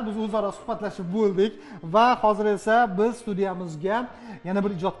azizlar. Biz o'zaro suhbatlashib bo'ldik va hozir esa biz studiyamizga yana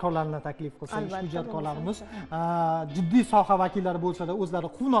bir ijodkorlarni taklif qilsak, shu ijodkorlarimiz jiddiy soha vakillari bo'lsa-da, o'zlari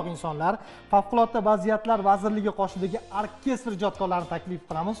quvnoq insonlar, favqulodda vaziyatlar vazirligi qoshidagi orkestr ijodkorlarini taklif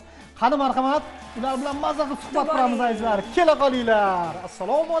qilamiz. Qani marhamat, ular bilan mazza qilib suhbat quramiz azizlar. Kela qolinglar.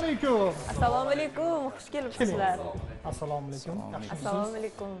 Assalomu alaykum. Assalomu alaykum. Xush kelibsizlar. Assalomu alaykum. Assalomu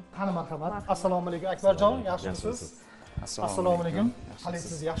alaykum. Qani marhamat. Assalomu alaykum Akbarjon, yaxshimisiz? Assalomu alaykum.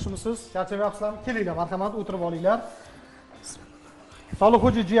 Qalaysiz, yaxshimisiz? Charchamayapsizlarmi? Kelinglar, marhamat, o'tirib olinglar.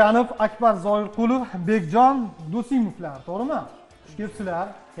 Solihoji Jiyanov, Akbar Zoirqulov, Bekjon Dosimovlar, to'g'rimi? Xush kelibsizlar.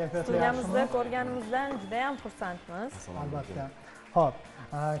 Kayfiyatlar yaxshimi? Studiyamizda ko'rganimizdan juda ham xursandmiz. Albatta. Xo'p,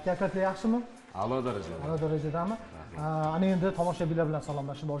 kayfiyatlar yaxshimi? A'lo darajada. A'lo darajadami? Ana endi tomoshabinlar bilan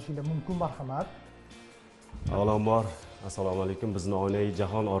salomlashib olishinglar mumkin, marhamat. Avvalambor, assalomu alaykum. Bizni oynai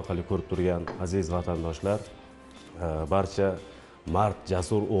jahon orqali ko'rib turgan aziz vatandoshlar, barcha mard,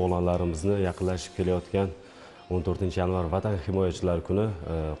 jasur o'g'lonlarimizni yaqinlashib kelayotgan 14-yanvar Vatan himoyachilari kuni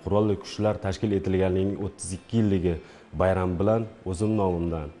Qurolli Kuchlar tashkil etilganining 32 yilligi bayrami bilan o'zim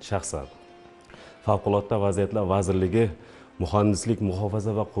nomimdan shaxsan Favqulodda vaziyatlar vazirligi muhandislik,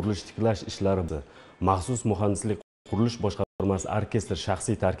 muhofaza va qurilish tiklash ishlari maxsus muhandislik qurilish boshqarmasi orkestr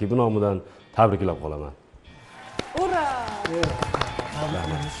shaxsiy tarkibi nomidan tabriklab qolaman. Ura!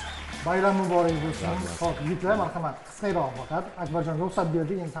 Bayram muborak bo'lsin. Xo'p, yigitlar, marhamat. Qisqaroq faqat Akbarjon ruxsat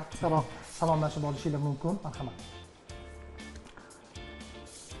berdi, endi qisqaroq salomlashib olishinglar mumkin. Marhamat.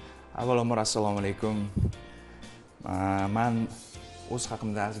 Avvalambor assalomu alaykum. Men o'z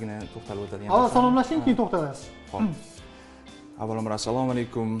haqimda ozgina to'xtalib o'tadigan bo'lsam. Avval salomlashing, keyin to'xtalasiz. Xo'p. Avvalambor assalomu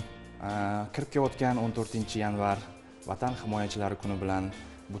alaykum. Kirib kelayotgan 14-yanvar Vatan himoyachilari kuni bilan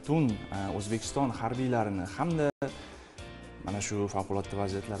butun O'zbekiston harbiylarini hamda mana shu favqulodda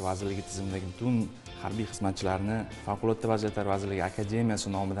vaziyatlar vazirligi tizimidagi butun harbiy xizmatchilarni Favqulodda vaziyatlar vazirligi akademiyasi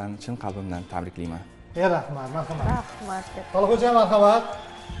nomidan chin qalbimdan tabriklayman. Rahmat, marhamat. Rahmat. Solihoji, marhamat.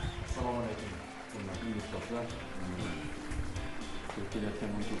 Assalomu alaykum. Hurmatli yurtdoshlar. Kirib kelayotgan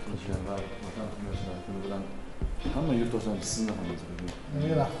 14-yanvar Vatan himoyachilari kuni bilan hamma yurtdoshlarimiz sizni ham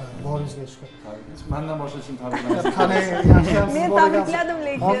rahmat, boringizga shukur. Mendan boshlashni tabriklayman. Qani, yaxshimisiz? Men tabrikladim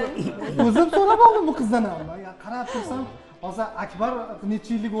lekin. O'zim so'rab oldim bu qizdan ham. Qarab tursam, hozir Akbar necha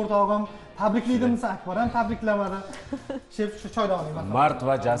yillik o'rtog'im tabriklaydi desa, Akbar ham tabriklamadi. Shef, shu choyni oling. Mard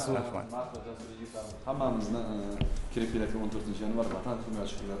va jasur. Hammamizni kirib kelayotgan 14-yanvar Vatan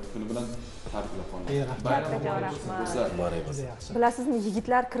himoyachilari kuni bilan tabriklab qolaman. Bilasizmi,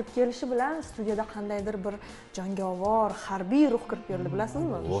 yigitlar kirib kelishi bilan studiyada qandaydir bir jangovar, harbiy ruh kirib keldi,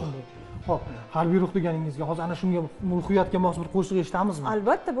 bilasizmi? Xo'p, harbiy ruh deganingizga hozir ana shunga ruhiyatga mos bir qo'shiq eshitamizmi?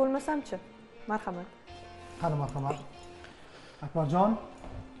 Albatta, bo'lmasam-chi. Marhamat. Qani marhamat. Akbarjon,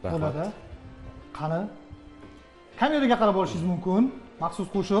 bo'ladi. Qani. Kameraga qarab olishingiz mumkin. Maxsus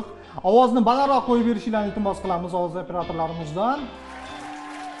qo'shiq. Ovozni balandroq qo'yib berishingizni iltimos qilamiz ovoz operatorlarimizdan.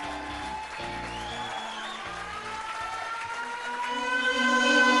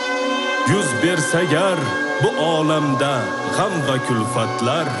 Yuz bersagar bu olamda g'am va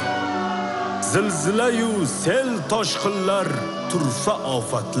kulfatlar, zilzila-yu sel toshqinlar, turfa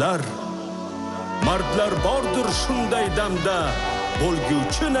ofatlar. Mardlar bordir shunday damda,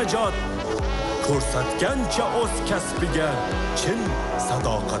 bo'lguvchi najot, ko'rsatgancha o'z kasbiga chin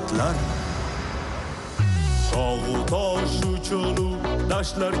sadoqatlar. Tog'u toshu cho'lu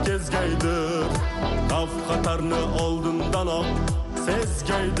dashtlar kezgaydir, xavf xatarni oldindanoq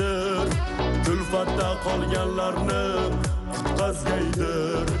sezgaydir, kulfatda qolganlarni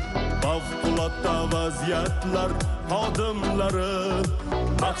qutqazgaydir. Favqulodda vaziyatlar xodimlari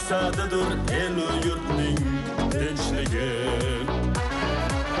maqsadidir el u yurtning tinchligi.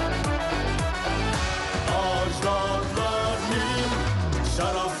 Ajdodlarning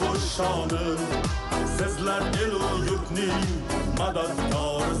sharafu shoni, sizlar el u yurtning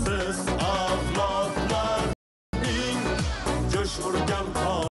madadkorisiz. Avlodlarning jo'sh urgan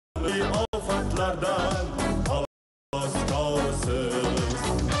qonli ofatlardan xaloskorisiz.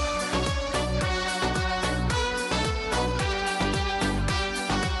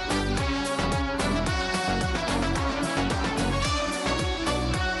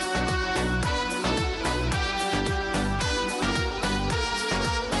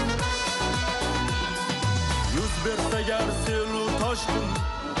 Agar selu toshqin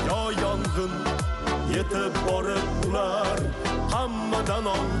yo yong'in yetib borib ular hammadan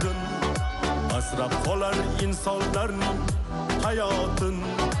oldin asrab qolar insonlarning hayotin.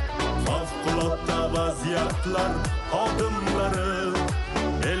 Favqulodda vaziyatlar xodimlari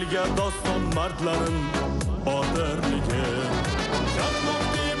elga doston mardlarin botirligi.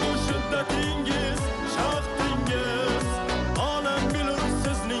 Shartnoqli bu shiddatingiz, shaftingiz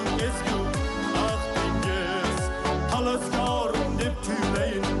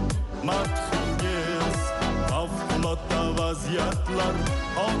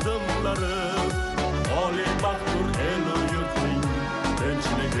xodimlari, oliy maqtur elu yurtning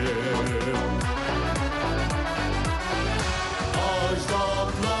tinchligi.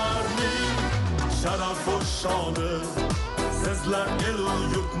 Ajdodlarning sharafu shoni, sizlar elu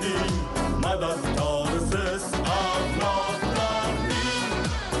yurtning madadkorisiz. Avlodlarning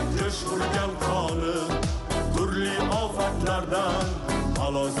jo'sh urgan qoni, turli ofatlardan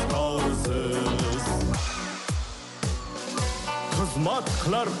xaloskorisiz. Xizmat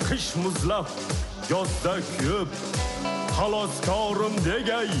qilar qish muzlab, yozda kuyib, xaloskorim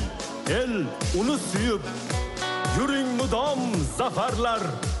degay el uni suyib. Yuring mudom zafarlar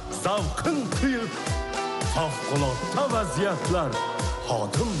zavqin quyib, favqulodda vaziyatlar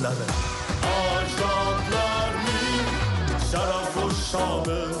xodimlari. Ajdodlarning sharafu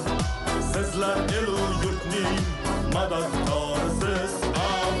shoni, sizlar elu yurtning madadkorisiz.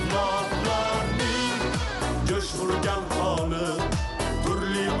 Avlodlarning jo'sh urgan qoni,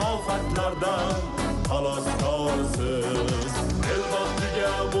 turli ofatlardan xaloskorisiz. El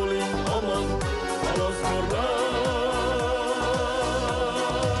baxtiga bo'ling omon, xaloskorlar.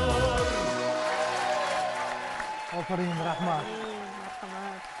 Ofarin, rahmat.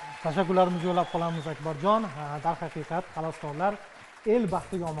 Tashakkurlarimizni yo'llab qolamiz Akbarjon. Darhaqiqat xaloskorlar el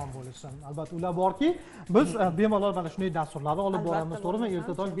baxtiga omon bo'lishsin. Albatta ular borki, biz bemalol mana shunday dasturlarni olib boramiz, to'g'rimi?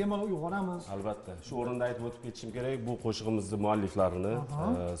 Ertaton bemalol uyg'onamiz. Albatta. Shu o'rinda aytib o'tib ketishim kerak, bu qo'shig'imizning mualliflarini,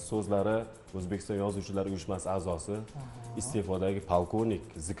 so'zlari O'zbekiston Yozuvchilar uyushmasi a'zosi, iste'fodagi polkovnik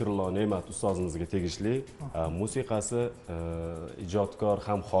Zikrullo Ne'mat ustozimizga tegishli, musiqasi ijodkor,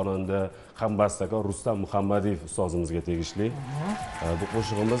 ham xonanda, ham bastakor Rustam Muhammadiyev ustozimizga tegishli. Bu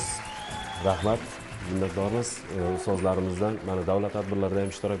qo'shig'imiz rahmat. Minnatdormiz ustozlarimizdan. Mana davlat tadbirlarida ham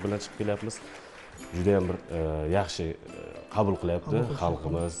ishtirok bilan chiqib kelyapmiz. Juda ham bir yaxshi qabul qilyapti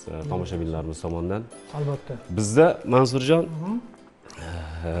xalqimiz, tomoshabinlarimiz tomonidan. Albatta. Bizda Mansurjon,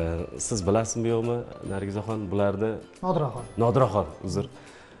 siz bilasizmi yo'qmi, Nargizaxon bularni Nodiraxon, uzr.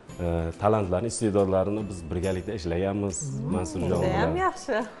 Talantlarni, iste'dodlarini biz birgalikda ishlaganmiz Mansurjon bilan. Ham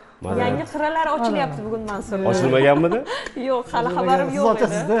yaxshi. Yangi qirralar ochilyapti bugun Mansur. Ochilmaganmidi? Yo'q, hali xabarim yo'q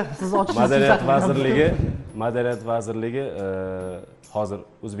edi. Siz Madaniyat vazirligi hozir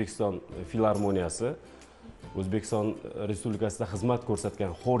O'zbekiston filarmoniyasi, O'zbekiston Respublikasida xizmat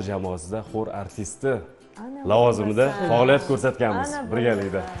ko'rsatgan xor jamoasida xor artisti lavozimida faoliyat ko'rsatganmiz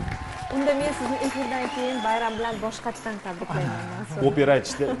birgalikda. Unda men sizni efirdan keyin bayram bilan boshqatdan tabriklayman Mansur. Opera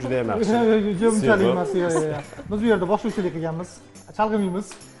aytishda juda ham yaxshi. Unchalik emas. Biz bu yerda boshlovchilik qilganmiz, chalg'imaymiz.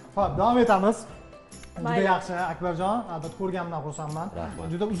 Xo'p, davom etamiz. Juda yaxshi Akbarjon, albatta ko'rganimdan xursandman.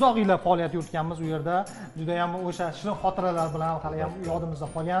 Juda uzoq yillar faoliyat yuritganmiz u yerda. Juda ham o'sha shirin xotiralar bilan hali ham yodimizda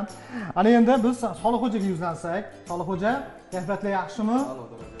qolgan. Ana endi biz Solixo'jaga yuzlansak, Solixo'ja, kayfiyatlar yaxshimi?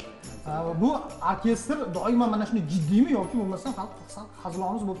 Bu orkestr doimo mana shunday jiddiymi yoki bo'lmasam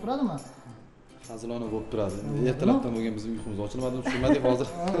hazilomuz bo'lib turadimi? Hazilona bo'lib turadi. Ertalabdan bo'lgan bizning uyqumiz ochilmadi, tushunmadik hozir.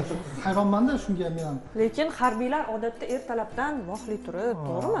 Hayronmanda shunga men ham. Lekin harbiylar odatda ertalabdan vohli turib,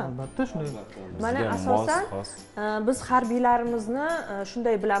 to'g'rimi? Albatta shunday. Mana asosan biz harbiylarimizni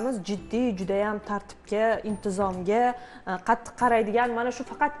shunday bilamiz, jiddiy, juda ham tartibga, intizomga qattiq qaraydigan, mana shu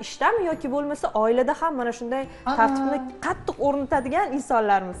faqat ishdami yoki bo'lmasa oilada ham mana shunday tartibni qattiq o'rnatadigan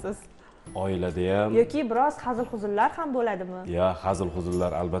insonlarmisiz? Oilada ham yoki biroz hazil-huzullar ham bo'ladimi? Ya,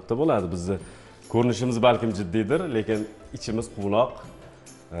 hazil-huzullar albatta bo'ladi. Bizni ko'rinishimiz balkim jiddiydir, lekin ichimiz quvnoq.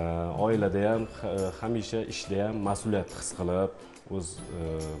 Oilada ham hamisha ishda ham mas'uliyat his qilib, o'z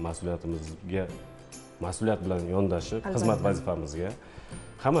mas'uliyat bilan yondashib, xizmat vazifamizga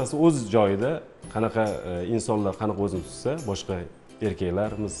hammasi o'z joyida. Qanaqa insonlar qanaqa o'zini tutsa, boshqa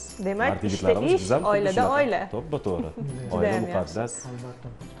erkaklarimiz, demak, ishda ish, oilada oila. To'g'ri. Oila muqaddas.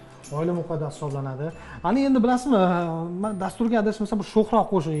 Oila muqaddas hisoblanadi. Ana endi bilasizmi, men dasturga adashmasam bir sho'xroq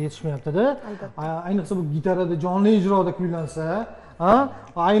qo'shiq yetishmayapti-da. Ayniqsa bu gitarada jonli ijroda kuylansa,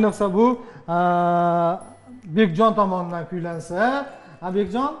 ayniqsa bu Bekjon tomonidan kuylansa,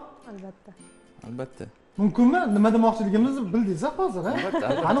 Bekjon? Albatta. Mumkinmi? Nima demoqchiligimizni bildingiz hozir, Albatta.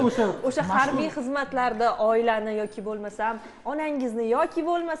 Ana o'sha harbiy xizmatlarda oilani yoki bo'lmasam onangizni yoki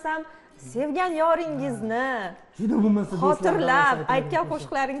bo'lmasam sevgan yoringizni xotirlab aytgan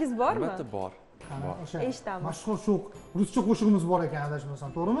qo'shiqlaringiz bormi? Albatta bor. Eshitamiz. Mashhur shu ruscha qo'shig'imiz bor ekan, adashmasam,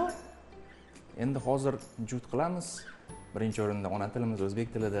 to'g'rimi? Endi hozir jut qilamiz. Birinchi o'rinda ona tilimiz o'zbek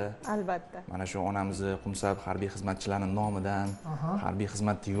tilida. Albatta. Mana shu onamizni Qumsab harbiy xizmatchilarining nomidan harbiy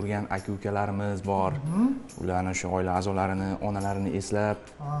xizmatda yurgan aka-ukalarimiz bor. Ularning shu oila a'zolarini, onalarini eslab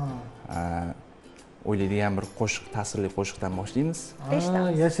o'ylaydigan bir qo'shiq, ta'sirli qo'shiqdan boshlaymiz.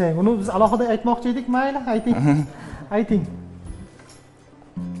 Eshitamiz. Yashang. Uni biz alohida aytmoqchi edik, mayli, ayting. Ayting.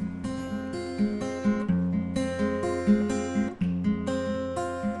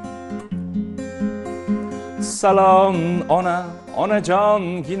 Salom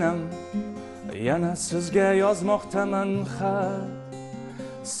onajonginam, yana sizga yozmoqdaman xat.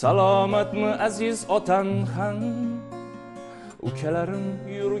 Salomatmi aziz otam ham, ukalarim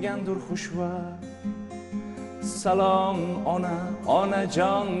yurgandir xushvaqt. Salom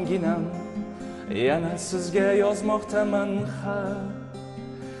onajonginam, yana sizga yozmoqdaman xat.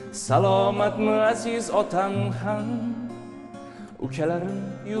 Salomatmi aziz otam ham, ukalarim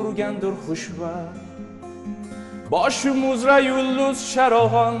yurgandir xushvaqt. Boshim uzra yulduz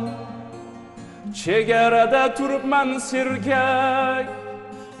sharoxon, chegarada turibman sergak.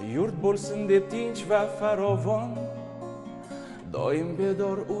 Yurt bo'lsin deb tinch va farovon, doim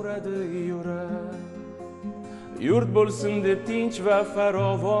bedor uradi yurak. Yurt bo'lsin deb tinch va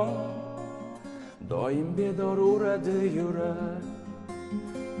farovon, doim bedor uradi yurak.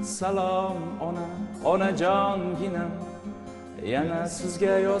 Salom onajonginam, yana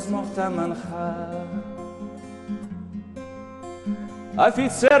sizga yozmoqdaman xat.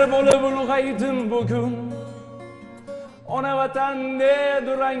 Ofitser bo'lib ulg'aydim bugun, ona vatanni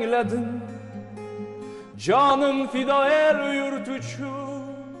durangladim. Jonim fido yurt uchun,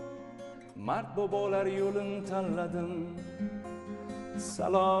 mard bobolar yo'lin tanladim.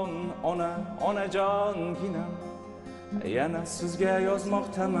 Salom onajonginam, yana sizga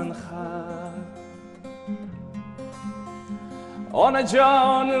yozmoqdaman xat.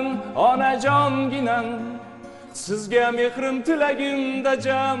 Onajonginam, sizga mehrim tilagimda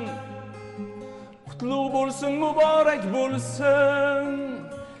jam. Qutlug' bo'lsin, muborak bo'lsin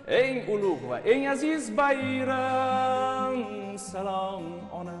eng ulug' va eng aziz bayram. Salom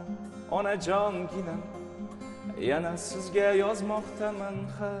onajonginam, yana sizga yozmoqdaman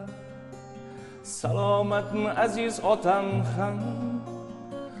xat. Salomatmi aziz otam ham,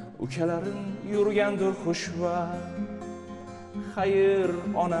 ukalarim yurgandir xushvaqt.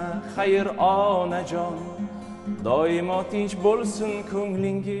 Xayr onajon, doimo tinch bo'lsin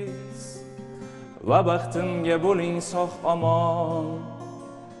ko'nglingiz va baxtimga bo'ling sog' omon.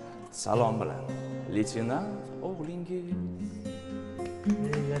 Salom bilan leytenant o'g'lingiz.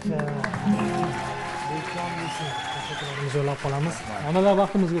 Yasha. Tashakkurlarimizni yo'llab qolamiz. Onalar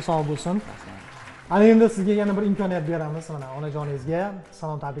vaqtimizga sog' bo'lsin. Ana endi sizga yana bir imkoniyat beramiz. Mana onajoningizga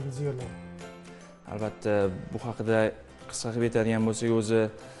salom tabrigingizni yo'llang. Albatta, bu haqida qisqa qilib aytadigan bo'lsak, o'zi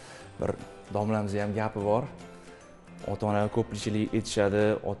bir domlamiz ham gapi bor. Ota-ona ko'pchilik aytishadi,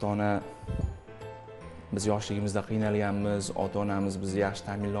 ota-ona biz yoshligimizda qiynalganmiz, ota-onamiz bizni yaxshi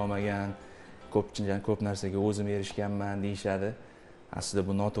ta'minlamagan, ko'p narsaga o'zim erishganman deyishadi. Aslida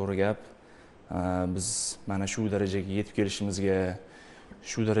bu noto'g'ri gap. Biz mana shu darajaga yetib kelishimizga,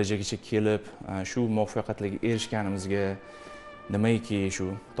 shu darajagacha kelib, shu muvaffaqiyatlarga erishganimizga nimaiki shu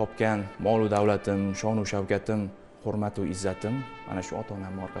topgan mol-u davlatim, shon-u shavkatim, hurmat va izzatim mana shu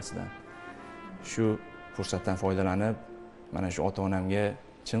ota-onamning orqasidan. Shu fursatdan foydalanib, mana shu ota-onamga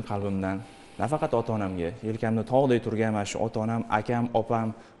chin qalbimdan, nafaqat ota-onamga, yelkamda tog'day turgan mana shu ota-onam, akam, opam,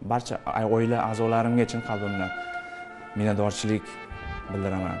 barcha oila a'zolarimga chin qalbimdan minnatdorchilik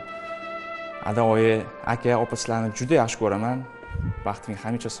bildiraman. Ada oyi, aka, opa sizlarni juda yaxshi ko'raman. Baxting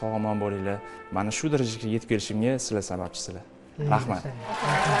hamisha sog'-omon bo'linglar. Mana shu darajaga yetib kelishimga sizlar sababchisizlar. Rahmat.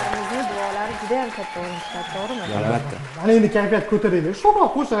 Otalarimizning duolari juda ham katta o'rin tutadi, to'g'rimi? Albatta. Mana endi kayfiyat ko'taringlar. Sho'roq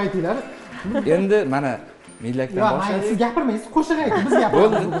qo'shiq aytinglar. Endi mana millakdan boshladik. Siz gapirmaysiz, qo'shiq ayting, biz gapiramiz.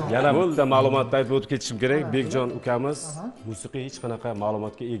 Bo'ldi. Yana bo'ldi ma'lumotni aytib o'tib ketishim kerak. Bekjon ukamiz musiqiy hech qanaqa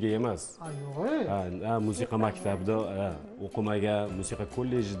ma'lumotga ega emas. Ha, musiqa maktabida o'qimagan, musiqa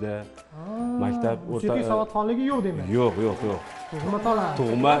kollejida, maktab musiqiy savodxonligi yo'q demak. Yo'q. Tug'ma talab.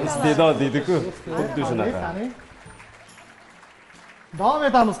 Tug'ma iste'dod deydi-ku. Xuddi shunaqa. Davom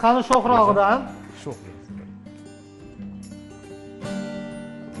etamiz. Qani sho'xrog'idan.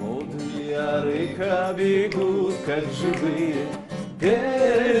 Ярыка бегут, как живые,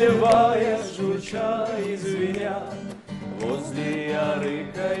 переливая журча и звеня. Возле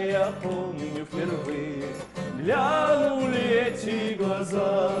ярыка я помню впервые глянули эти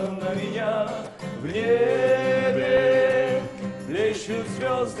глаза на меня. В небе плещут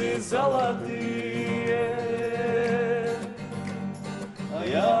звезды золотые, а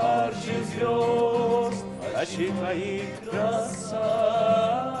ярче звезд очи твоих краса.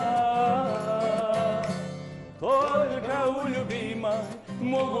 Только у любимой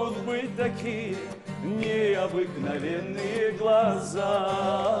могут быть такие необыкновенные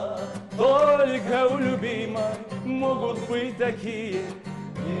глаза. Только у любимой могут быть такие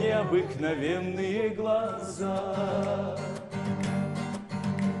необыкновенные глаза.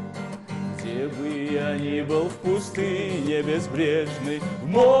 Где бы я ни был, в пустыне безбрежной, в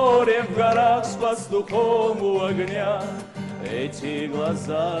море, в горах с пастухом у огня, Эти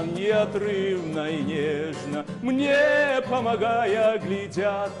глаза неотрывно и нежно, мне помогая,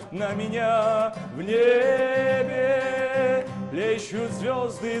 глядят на меня. В небе плещут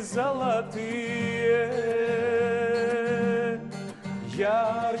звезды золотые,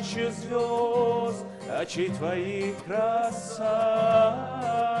 ярче звезд очей твоих краса.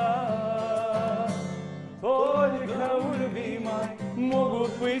 Только у любимой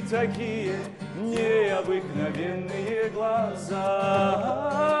могут быть такие необыкновенные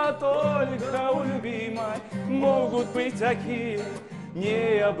глаза. Только у любимой могут быть такие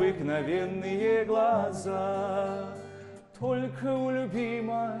необыкновенные глаза. Только у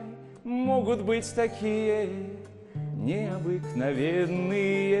любимой могут быть такие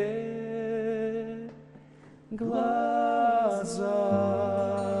необыкновенные глаза.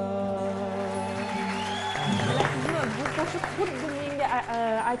 Bu qo'shiq xuddi menga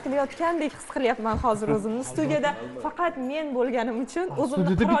aytilayotgandek his qilyapman hozir o'zimni. Studiyada faqat men bo'lganim uchun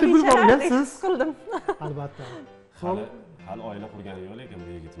o'zimni qirolichalardek his qildim. Albatta. Hali oila qurgani yo'q lekin bu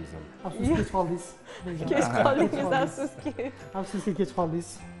yigitimiz ham. Afsuski kech qoldingiz. Kech qoldingiz, afsuski. Afsuski kech qoldingiz.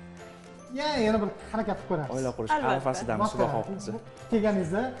 Yana bir harakat qilib ko'ramiz. Oila qurish arafasidamiz, xudo xohlasa.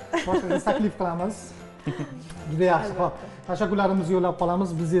 Kelganingizda boshqa taklif qilamiz. Juda yaxshi. Xo'p, tashakkurlarimizni yo'llab qolamiz.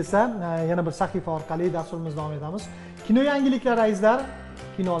 Biz esa yana bir sahifa orqali dasturimizni davom etamiz. Kino yangiliklari azizlar.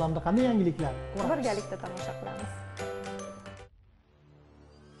 Kino olamida qanday yangiliklar? Birgalikda tomosha qilamiz.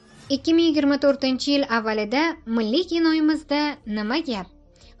 2024-yil avvalida milliy kinoyimizda nima gap?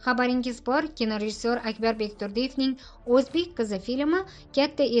 Xabaringiz bor, kinorejissyor Akbar Bekturdiyevning O'zbek qizi filmi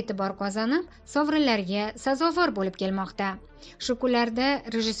katta e'tibor qozonib, sovrinlarga sazovor bo'lib kelmoqda. Shu kunlarda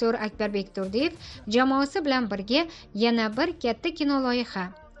rejissyor Akbar Bekturdiyev jamoasi bilan birga yana bir katta kino loyiha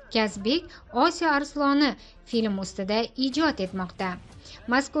Kazbek Osiyo Arsloni film ustida ijod etmoqda.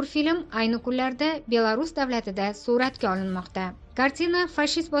 Mazkur film ayni kunlarda Belarus davlatida suratga olinmoqda. Kartina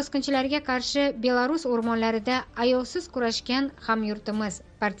fashist bosqinchilariga qarshi Belarus o'rmonlarida ayovsiz kurashgan hamyurtimiz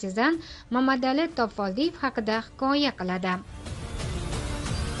partizan Mamadali Topvoldiyev haqida hikoya qiladi.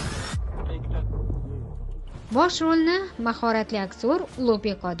 Bosh rolni mahoratli aktyor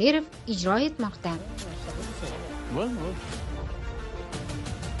Ulug'bek Qodirov ijro etmoqda.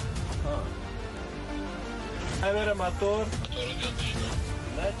 Kamera, motor.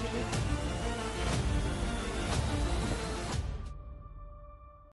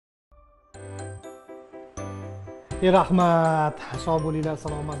 Rahmat, sog' bo'linglar,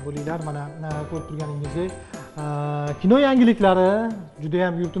 salomat bo'linglar. Mana ko'rib turganingizdek, kino yangiliklari juda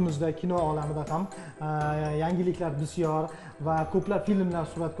ham yurtimizda kino olamida ham yangiliklar bisyor va ko'plab filmlar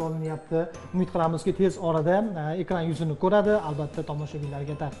suratga olinyapti. Umid qilamizki, tez orada ekran yuzini ko'radi, albatta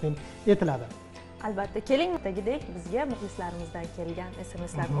tomoshabinlarga taqdim etiladi. Albatta, keling degidek bizga muxlislarimizdan kelgan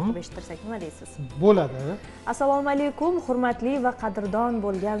SMS-larni o'qib eshittirsak nima deysiz? Bo'ladi. Assalomu alaykum, hurmatli va qadrdon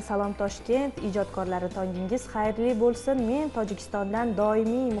bo'lgan Salom Toshkent ijodkorlari, tongingiz xayrli bo'lsin. Men Tojikistondan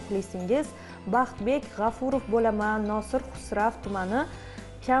doimiy muxlisingiz Baxtbek G'afurov bo'laman. Nosir Xusrav tumani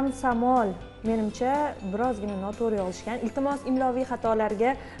Kamsamol. Menimcha birozgina noto'g'ri yozishgan. Iltimos imloviy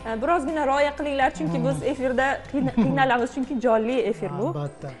xatolarga birozgina rioya qilinglar, chunki biz efirda qiynalamiz, chunki jonli efir bu.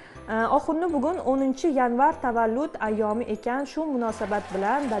 Albatta. Oxirni bugun 10-yanvar tavallud ayyomi ekan. Shu munosabat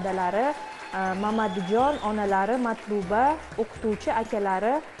bilan dadalari Mamadijon, onalari Matluba, o'qituvchi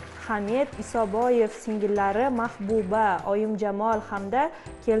akalari Hamid Isoboyev, singillari Mahbuba, oyim Jamol hamda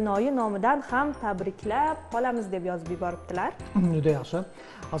kelinoyi nomidan ham tabriklab qolamiz deb yozib yuboribdilar. Juda yaxshi.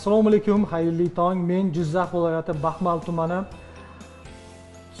 Assalomu alaykum, xayrli tong. Men Jizzax viloyati Baxmal tumani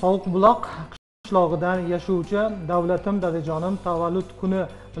Sovuqbuloq qishlog'idan yashovchi davlatim dadajonim tavallud kuni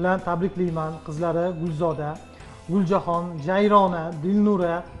bilan tabriklayman. Qizlari Gulzoda, Guljahon, Jayrona,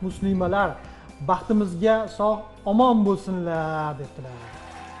 Dilnura, muslimalar baxtimizga sog' omon bo'lsinlar debdilar.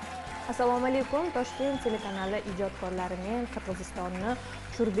 Assalomu alaykum, Toshkent telekanali ijodkorlari, men Qirg'izistonni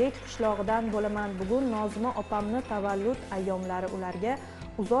Churbek qishlog'idan bo'laman. Bugun Nozima opamni tavallud ayyomlari, ularga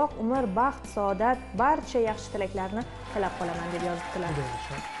uzoq umr, baxt, saodat, barcha yaxshi tilaklarni tilab qolaman deb yozibdilar.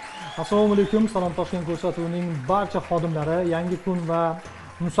 Assalomu alaykum, Salom Toshkent ko'rsatuvining barcha xodimlari, yangi kun va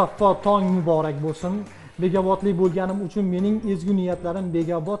musaffo tong muborak bo'lsin. Begobodlik bo'lganim uchun mening ezgu niyatlarim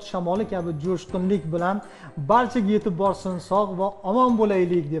Begobod shamoli kabi jo'shqinlik bilan barchaga yetib borsin, sog' va omon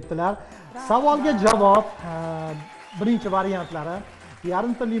bo'laylik debdilar. Savolga javob birinchi variantlari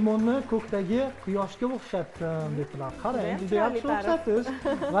yarimta limonni ko'kdagi quyoshga o'xshatdim debdilar. Qarang, juda yaxshi o'xshatish.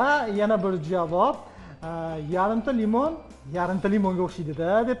 Va yana bir javob yarimta limonga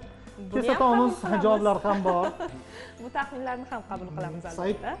o'xshaydi-da deb ko'rsatamiz. Javoblar ham bor. Bu taxminlarni ham qabul qilamiz albatta.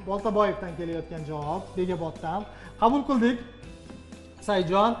 Said Boltaboyevdan kelayotgan javob, Begoboddan qabul qildik.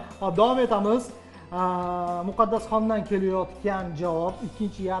 Saidjon, davom etamiz. Muqaddasxondan kelayotgan javob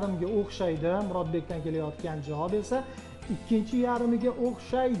ikkinchi yarimga o'xshaydi. Murodbekdan kelayotgan javob esa ikkinchi yarimiga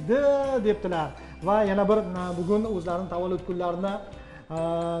o'xshaydi debdilar. Va yana bir bugun o'zlarining tavallud kunlarini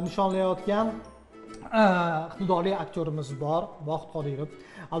nishonlayotgan iqtidorli aktyorimiz bor, Vohid Qodirov.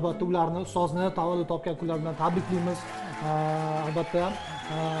 Albatta ularni ustozni tavallud topgan kunlar bilan tabriklaymiz. Albatta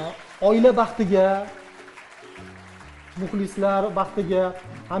oila baxtiga, muxlislar baxtiga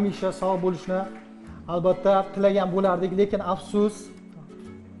hamisha sog' bo'lishni albatta tilagan bo'lardik, lekin afsus.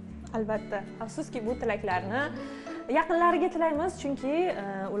 Albatta, afsuski bu tilaklarni yaqinlariga tilaymiz, chunki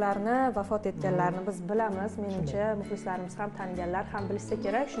ularni vafot etganlarini biz bilamiz. Menimcha muxlislarimiz ham taniganlar ham bilsa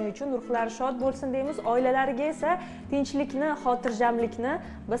kerak. Shuning uchun ruhlari shod bo'lsin deymiz. Oilalariga esa tinchlikni, xotirjamlikni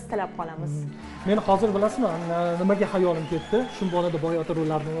biz tilab qolamiz. Men hozir bilasizmi, nimaga xayolim ketdi? Shu bolada boyota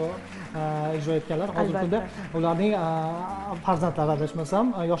rollarni ijro etganlar. Hozir kunda ularning farzandlari adashmasam,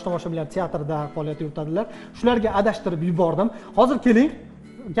 yosh tomoshabinlar teatrida faoliyat yuritadilar. Shularga adashtirib yubordim. Hozir keling,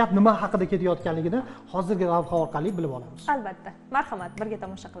 gap nima haqida ketayotganligini hozirgi lavha orqali bilib olamiz. Albatta. Marhamat, birga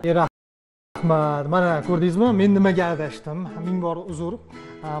tomosha qilaylik. Rahmat. Mana ko'rdingizmi? Men nimaga adashdim? Ming bor uzr.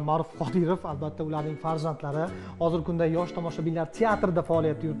 Ma'ruf Qodirov, albatta ularning farzandlari hozirgi kunda yosh tomoshabinlar teatrida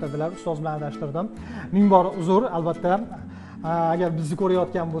faoliyat yuritadilar. Ustoz bilan adashtirdim. Ming bor uzr. Albatta agar bizni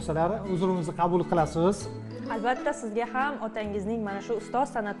ko'rayotgan bo'lsalar, uzrimizni qabul qilasiz. Albatta sizga ham otangizning mana shu ustoz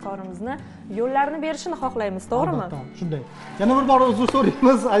san'atkorimizni yo'llarini berishini xohlaymiz, to'g'rimi? Albatta, shunday. Yana bir bor uzr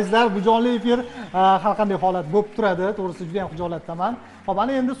so'raymiz, azizlar. Bu jonli efir har qanday holat bo'lib turadi. To'g'risi juda ham xijolatdaman. Xo'p,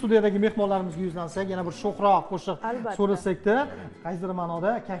 ana endi studiyadagi mehmonlarimizga yuzlansak, yana bir sho'xroq qo'shiq so'rasakda, qaysidir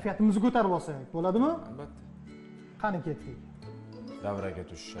ma'noda kayfiyatimizni ko'tarib olsak, bo'ladimi? Albatta. Qani ketdik. Davraga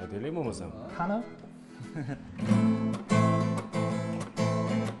tush, aytaylikmi o'zim? Qani?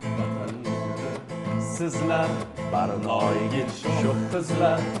 Sizlar barnoyga sho'x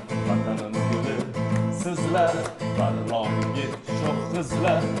qizlar, vatanim guli. Sizlar barnoyga sho'x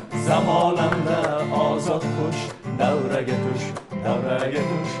qizlar, zamonamda ozod qush, davraga tush, davraga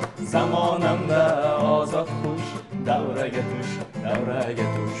tush. Zamonamda ozod qush, davraga tush, davraga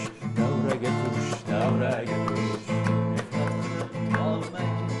tush, davraga tush, davraga tush.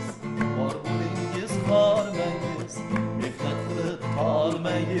 Mehnat qilib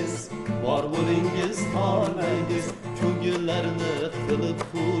qolmangiz, bor bo'lingiz, qolmangiz, ko'ngillarni qilib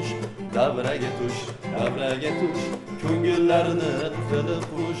xush, davraga tush, davraga tush, ko'ngillarni qilib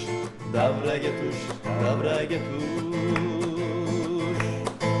xush, davraga tush, davraga tush.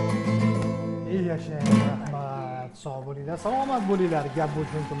 Ey yashang, rahmat, sog' bo'linglar, salomat bo'linglar. Gap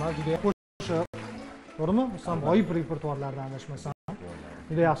bo'lishi mumkin emas, juda qo'shiq. To'g'rimi? O'zim g'oyib repertuarlardan adashmasam.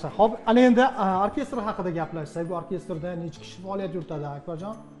 Juda yaxshi. Xo'p, ana endi orkestr haqida gaplashsak, bu orkestrda necha kishi faoliyat yuritadi,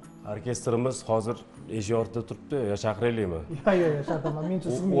 Akbarjon? Orkestrimiz hozir eshik ortida turibdi, yo chaqiraylikmi? Yo'q, chaqirmayman. Mencha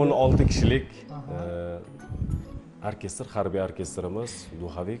sizni 16 kishilik orkestr, harbiy orkestrimiz,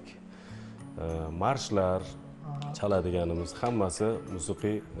 duxovik, marshlar chaladiganimiz hammasi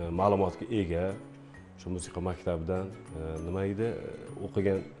musiqiy ma'lumotga ega. Shu musiqa maktabidan nima edi,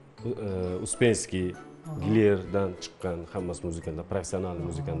 o'qigan Uspenskiy, Gilerdan chiqqan hammasi muzikantlar, professional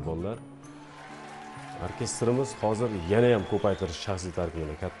muzikant bolalar. Orkestrimiz hozir yana ham ko'paytirish shaxsiy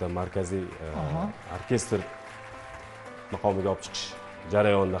tarkibini katta markaziy orkestr maqomiga olib chiqish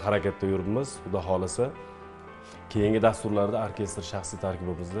jarayonida harakatda yuribmiz. Xudo xolasa, keyingi dasturlarda orkestr shaxsiy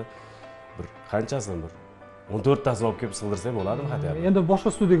tarkibimizda bir qanchasini bir 14 tasini olib kelib sig'dirsak bo'ladimi xatar? Endi boshqa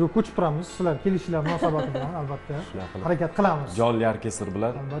studiyaga ko'chib turamiz. Sizlar kelishinglar munosabati bilan albatta harakat qilamiz. Jonli orkestr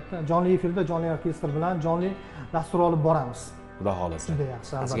bilan. Albatta, jonli efirda jonli orkestr bilan jonli dastur olib boramiz. Xudo xolasa. Juda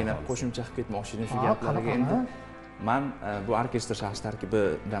yaxshi. Ozgina qo'shimcha qilib ketmoqchi edim shu gaplarga endi. Men bu orkestr shaxs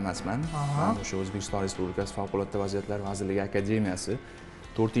tarkibida emasman. Men o'sha O'zbekiston Respublikasi Favqulodda vaziyatlar vazirligi akademiyasi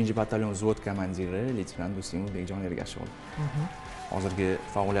 4-batalyon vзвод komandiri leytenant Do'stimov Bekjon Ergashev. Hozirgi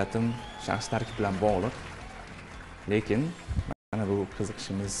faoliyatim shaxs tarkib bilan bog'liq. Lekin mana bu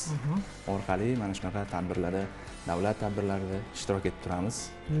qiziqishimiz orqali mana shunaqa tadbirlarda, davlat tadbirlarida ishtirok etib turamiz.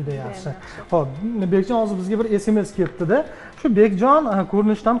 Juda yaxshi. Xo'p, Bekjon hozir bizga bir SMS ketdi-da. Shu Bekjon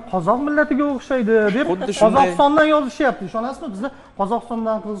ko'rinishdan qozoq millatiga o'xshaydi deb Qozog'istondan yozishyapti. Ishonasizmi? Bizda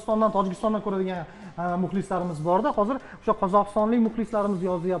Qozog'istondan, Qirg'izistondan, Tojikistondan ko'radigan muxlislarimiz bor-da. Hozir o'sha qozog'istonlik muxlislarimiz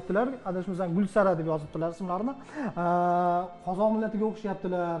yozyaptilar. Adashmasam Gulsara deb yozibdilar ismlarini. Qozoq millatiga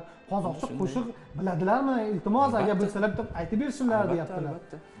o'xshayaptilar. Qozoqcha qo'shiq biladilarmi? Iltimos, agar bilsalar bitta aytib bersinlar deyaptilar.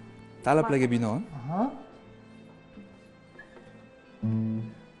 Talablarga binoan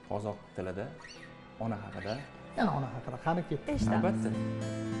qozoq tilida ona haqida, yana ona haqida qani ketdi. Albatta.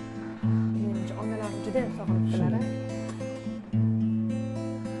 Menimcha onalar juda ham sog'inibdilar.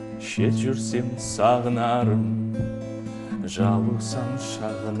 Shet yursam sog'inarim, жалусам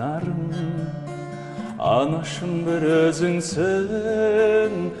шағынарым, Anашım bir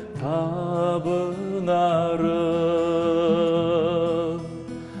özüngsün tabınarım.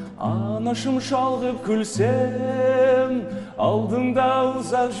 Anашım şalgıp külsem, aldımda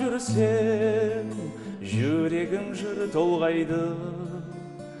uzak жүrsем, yüreğim jır tolgaydı,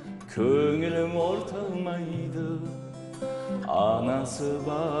 köngülüm ortalmaydı. Anası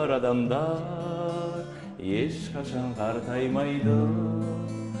var adamlar, ешқашан қартаймайды.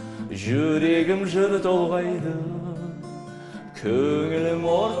 Yüreğim jır tolgaydı, köngülüm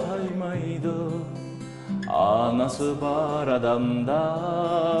ortaymaydı. Anası var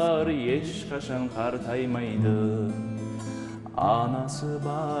adamlar, ешқашан қартаймайды. Anası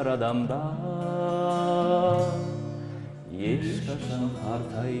var adamlar, ешқашан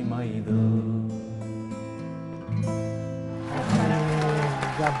қартаймайды.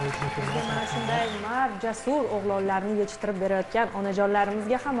 Mana shunday mard, jasur o'g'lonlarni yetishtirib berayotgan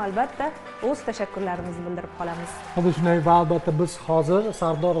onajonlarimizga ham albatta o'z tashakkurlarimizni bildirib qolamiz. Xuddi shunday va albatta biz hozir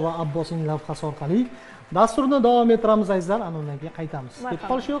Sardor va Abbosning lavhasi orqali dasturni davom ettiramiz azizlar. Ana undan keyin qaytamiz. Ketib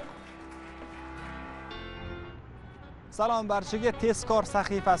qolish yo'q. Salom barchaga, tezkor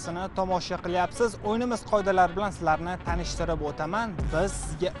sahifasini tomosha qilyapsiz. O'yinimiz qoidalari bilan sizlarni tanishtirib o'taman. Biz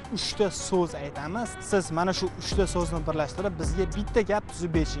sizga 3 ta so'z aytamiz. Siz mana shu 3 ta so'zni birlashtirib bizga bitta gap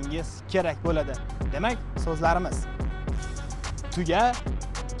tuzib berishingiz kerak bo'ladi. Demak, so'zlarimiz: tuya,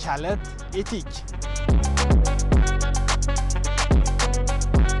 kalit, etik.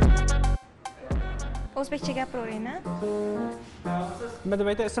 O'zbekcha gapiravering-a? Nima deb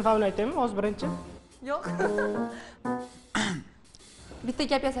aytay? Ism famil aytaymi hozir birinchi? Yo'q. Bitta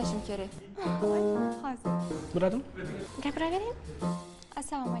gap yasashim kerak. Hozir. Bo'ladimi? Gapiravering.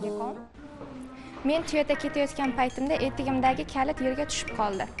 Assalomu alaykum. Men tuyada ketayotgan paytimda etigimdagi kalit yerga tushib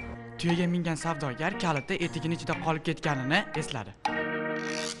qoldi. Tuyaga mingan savdogar kalitda etigini ichida qolib ketganini esladi.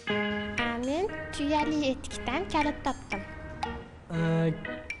 Men tuyali etikdan kalit topdim.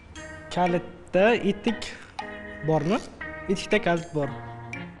 Kalitda etik bormi? Etikda kalit bor.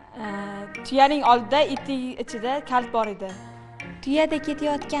 Tuyaning oldida etik ichida kalit bor edi. Tuyada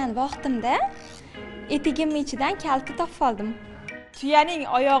ketayotgan vaqtimda etigimning ichidan kalitni topib oldim. Tuyaning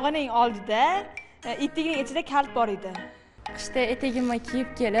oyog'ining oldida etigining ichida kalit bor edi. Qishda etigimni kiyib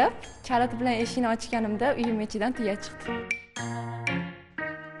kelib, kalit bilan eshikni ochganimda uyim ichidan tuya chiqdi.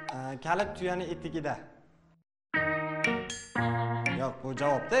 Kalit tuyaning etigida. Yo'q, bu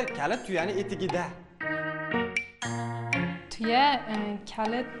javobda kalit tuyaning etigida.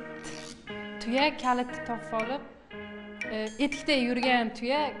 Tuya kalitni topib olib, etikda yurgan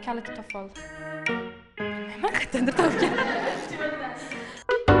tuya kalitni topib oldi. Nima qayerdandir topgan?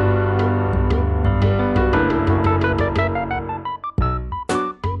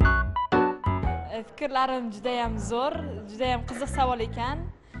 Fikrlarim juda ham zo'r, juda ham qiziq savol ekan.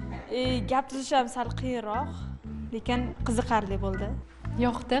 Gap tuzish ham sal qiyinroq, lekin qiziqarli bo'ldi.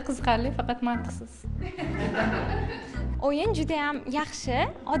 Yo'qda qiziqarli, faqat mantiqsiz. O'yin juda ham yaxshi,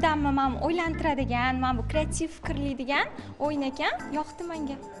 odamni mana o'ylantiradigan, mana bu kreativ fikrlaydigan o'yin ekan. Yoqdi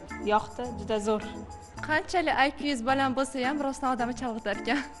menga. Yoqdi, juda zo'r. Qanchalik IQ'ingiz baland bo'lsa ham rostdan odamni chalg'itar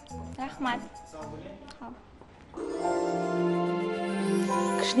ekan. Rahmat.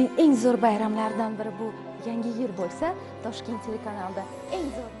 Qishning eng zo'r bayramlaridan biri bu Yangi yil bo'lsa, Toshkent telekanalida eng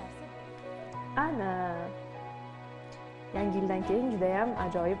zo'r narsa. Ana Yangi yildan keyin juda ham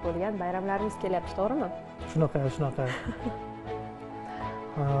ajoyib bo'lgan bayramlarimiz kelyapti, to'g'rimi? Shunaqa.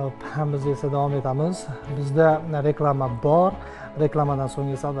 Biz esa davom etamiz. Bizda reklama bor. Reklamadan so'ng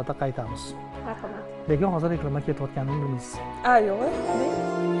esa albatta qaytamiz. Marhamat. Lekin hozir reklama ketayotganini bilmaysiz. Yo'q.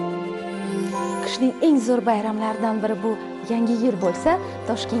 Qishning eng zo'r bayramlaridan biri bu Yangi yil bo'lsa,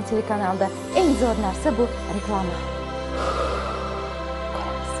 Toshkent telekanalida eng zo'r narsa bu reklama.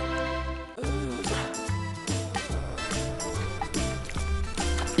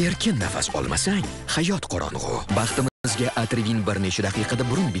 Erkin nafas olmasang, hayot qorong'u. Baxtimizga Atrivin bir necha daqiqada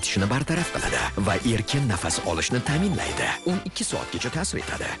burun bitishini bartaraf qiladi va erkin nafas olishni ta'minlaydi. 12 soatgacha ta'sir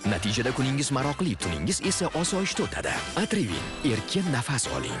etadi. Natijada kuningiz maroqli, tuningiz esa osoyishta o'tadi. Atrivin, erkin nafas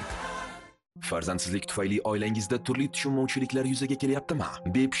oling. Farzandsizlik tufayli oilangizda turli tushunmovchiliklar yuzaga kelyaptimi?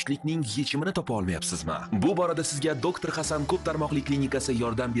 Bepushtlikning yechimini topa olmayapsizmi? Bu borada sizga Dr. Hasan ko'p tarmoqli klinikasi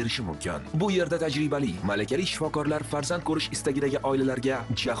yordam berishi mumkin. Bu yerda tajribali, malakali shifokorlar farzand ko'rish istagidagi oilalarga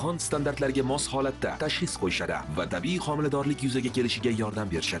jahon standartlariga mos holatda tashxis qo'yishadi va tabiiy homiladorlik yuzaga kelishiga yordam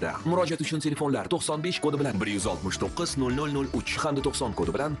berishadi. Murojaat uchun telefonlar 95 kodi bilan 169 0003 hamda 90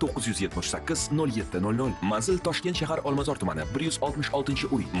 kodi bilan 978 0700. Manzil Toshkent shahar Olmazor tumani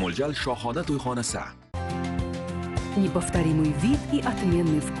 166-uy. Mo'ljal Shohona to'yxonasi. Неповторимый вид и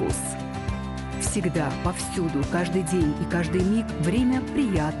отменный вкус. Всегда, повсюду, каждый день и каждый миг время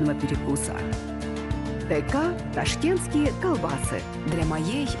приятного перекуса. ТК «Ташкентские колбасы» для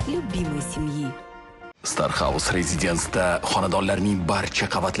моей любимой семьи. Starhouse Residence'da xonadonlarning barcha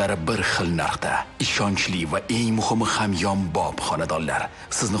qavatlari bir xil narxda. Ishonchli va eng muhimi hamyonbop xonadonlar.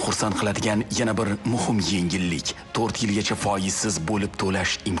 Sizni xursand qiladigan yana bir muhim yengillik 4 yilgacha foizsiz bo'lib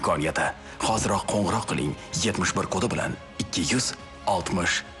to'lash imkoniyati. Hoziroq qo'ng'iroq qiling 71 kodi bilan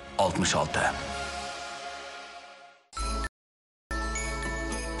 260 66.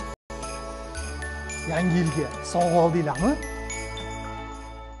 Yangi yilga sovg'a oldinglarmi?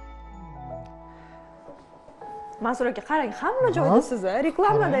 Mansur aka qarang, hamma joyda siz,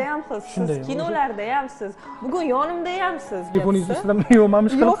 reklamada ham siz, kinolarda ham siz, bugun yonimda ham siz. Telefoningiz ustida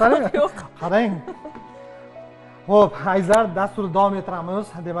yo'qmamish qilib qarang. Yo'q. Qarang. Xo'p, azizlar, dasturni davom ettiramiz.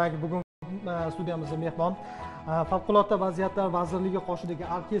 Demak, bugun studiyamizda mehmon Favqulodda vaziyatlar vazirligi qoshidagi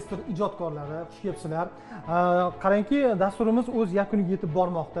orkestr ijodkorlari, xush kelibsizlar. Qarangki, dasturimiz o'z yakuniga yetib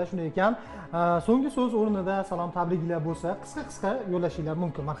bormoqda. Shunday ekan, so'nggi so'z o'rnida salom tabriklar bo'lsa, qisqa yo'llashinglar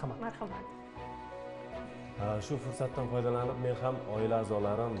mumkin. Marhamat. Marhamat. Shu fursatdan foydalanib men ham oila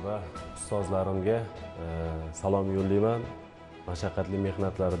a'zolarim va ustozlarimga salom yo'llayman. Mashaqqatli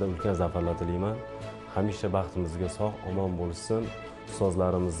mehnatlarida ulkan zafarlar tilayman. Hamisha baxtimizga sog', omon bo'lsin.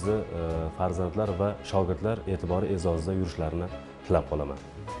 Ustozlarimizni farzandlar va shogirdlar e'tibori e'zozida yurishlarini tilab qolaman.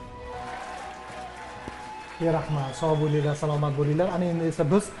 Rahmat, sog' bo'linglar, salomat bo'linglar. Ana endi esa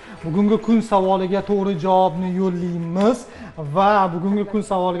biz bugungi kun savoliga to'g'ri javobni yo'llaymiz va bugungi kun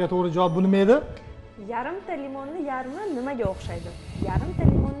savoliga to'g'ri javob bu nima edi? Yarimta limonni yarmi nimaga o'xshaydi? Yarimta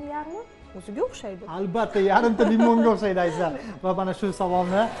limonni yarmi o'ziga o'xshaydi. Albatta, yarimta limonga o'xshaydi azizlar. Va mana shu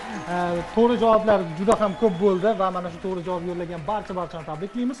savolni to'g'ri javoblar juda ham ko'p bo'ldi va mana shu to'g'ri javob yo'llagan barchani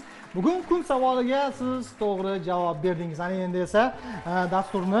tabriklaymiz. Bugun kun savoliga siz to'g'ri javob berdingiz. Ana endi esa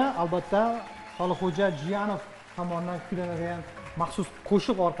dasturni albatta Solixo'ja Jiyanov tomonidan kuylanadigan maxsus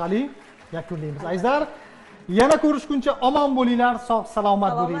qo'shiq orqali yakunlaymiz. Azizlar, yana ko'rishguncha omon bo'linglar, sog'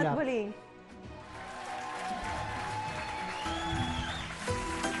 salomat bo'linglar. Salomat bo'ling.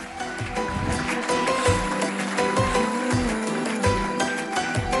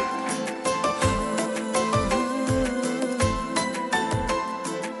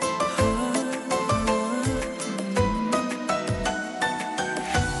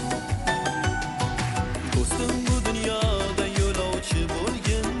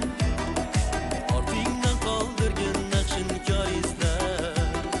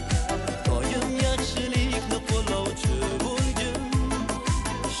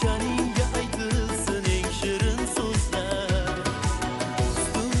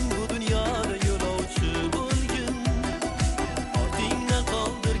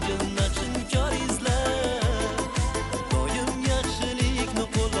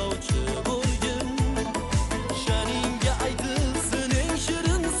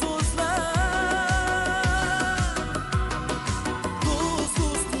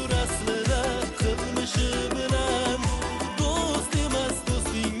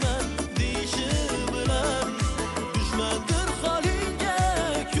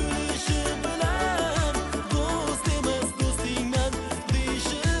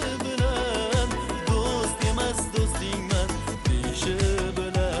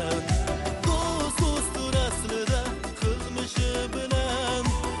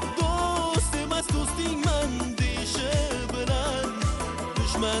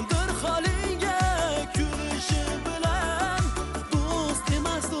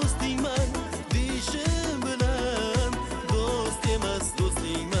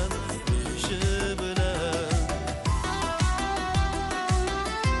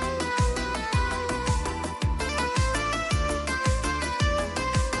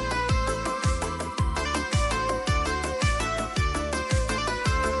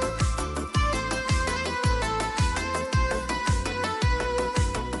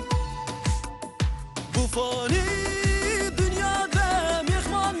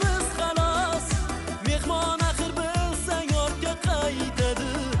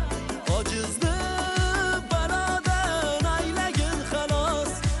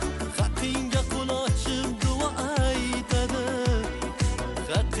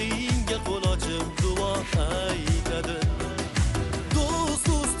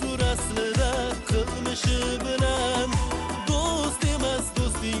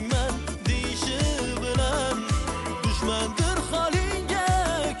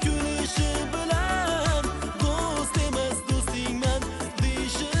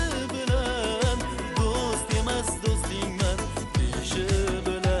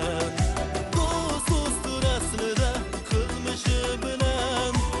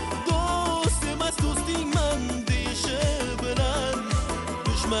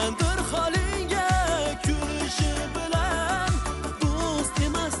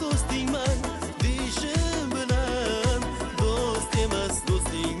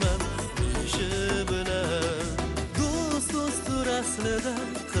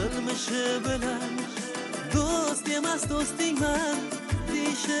 do'stingman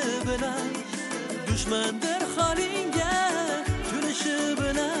deyishi bilan dushmandir holingga kulishi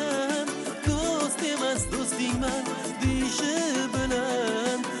bilan do'st emas do'stingman deyishi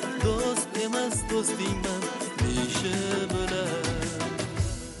bilan do'st emas do'stingman deyishi bilan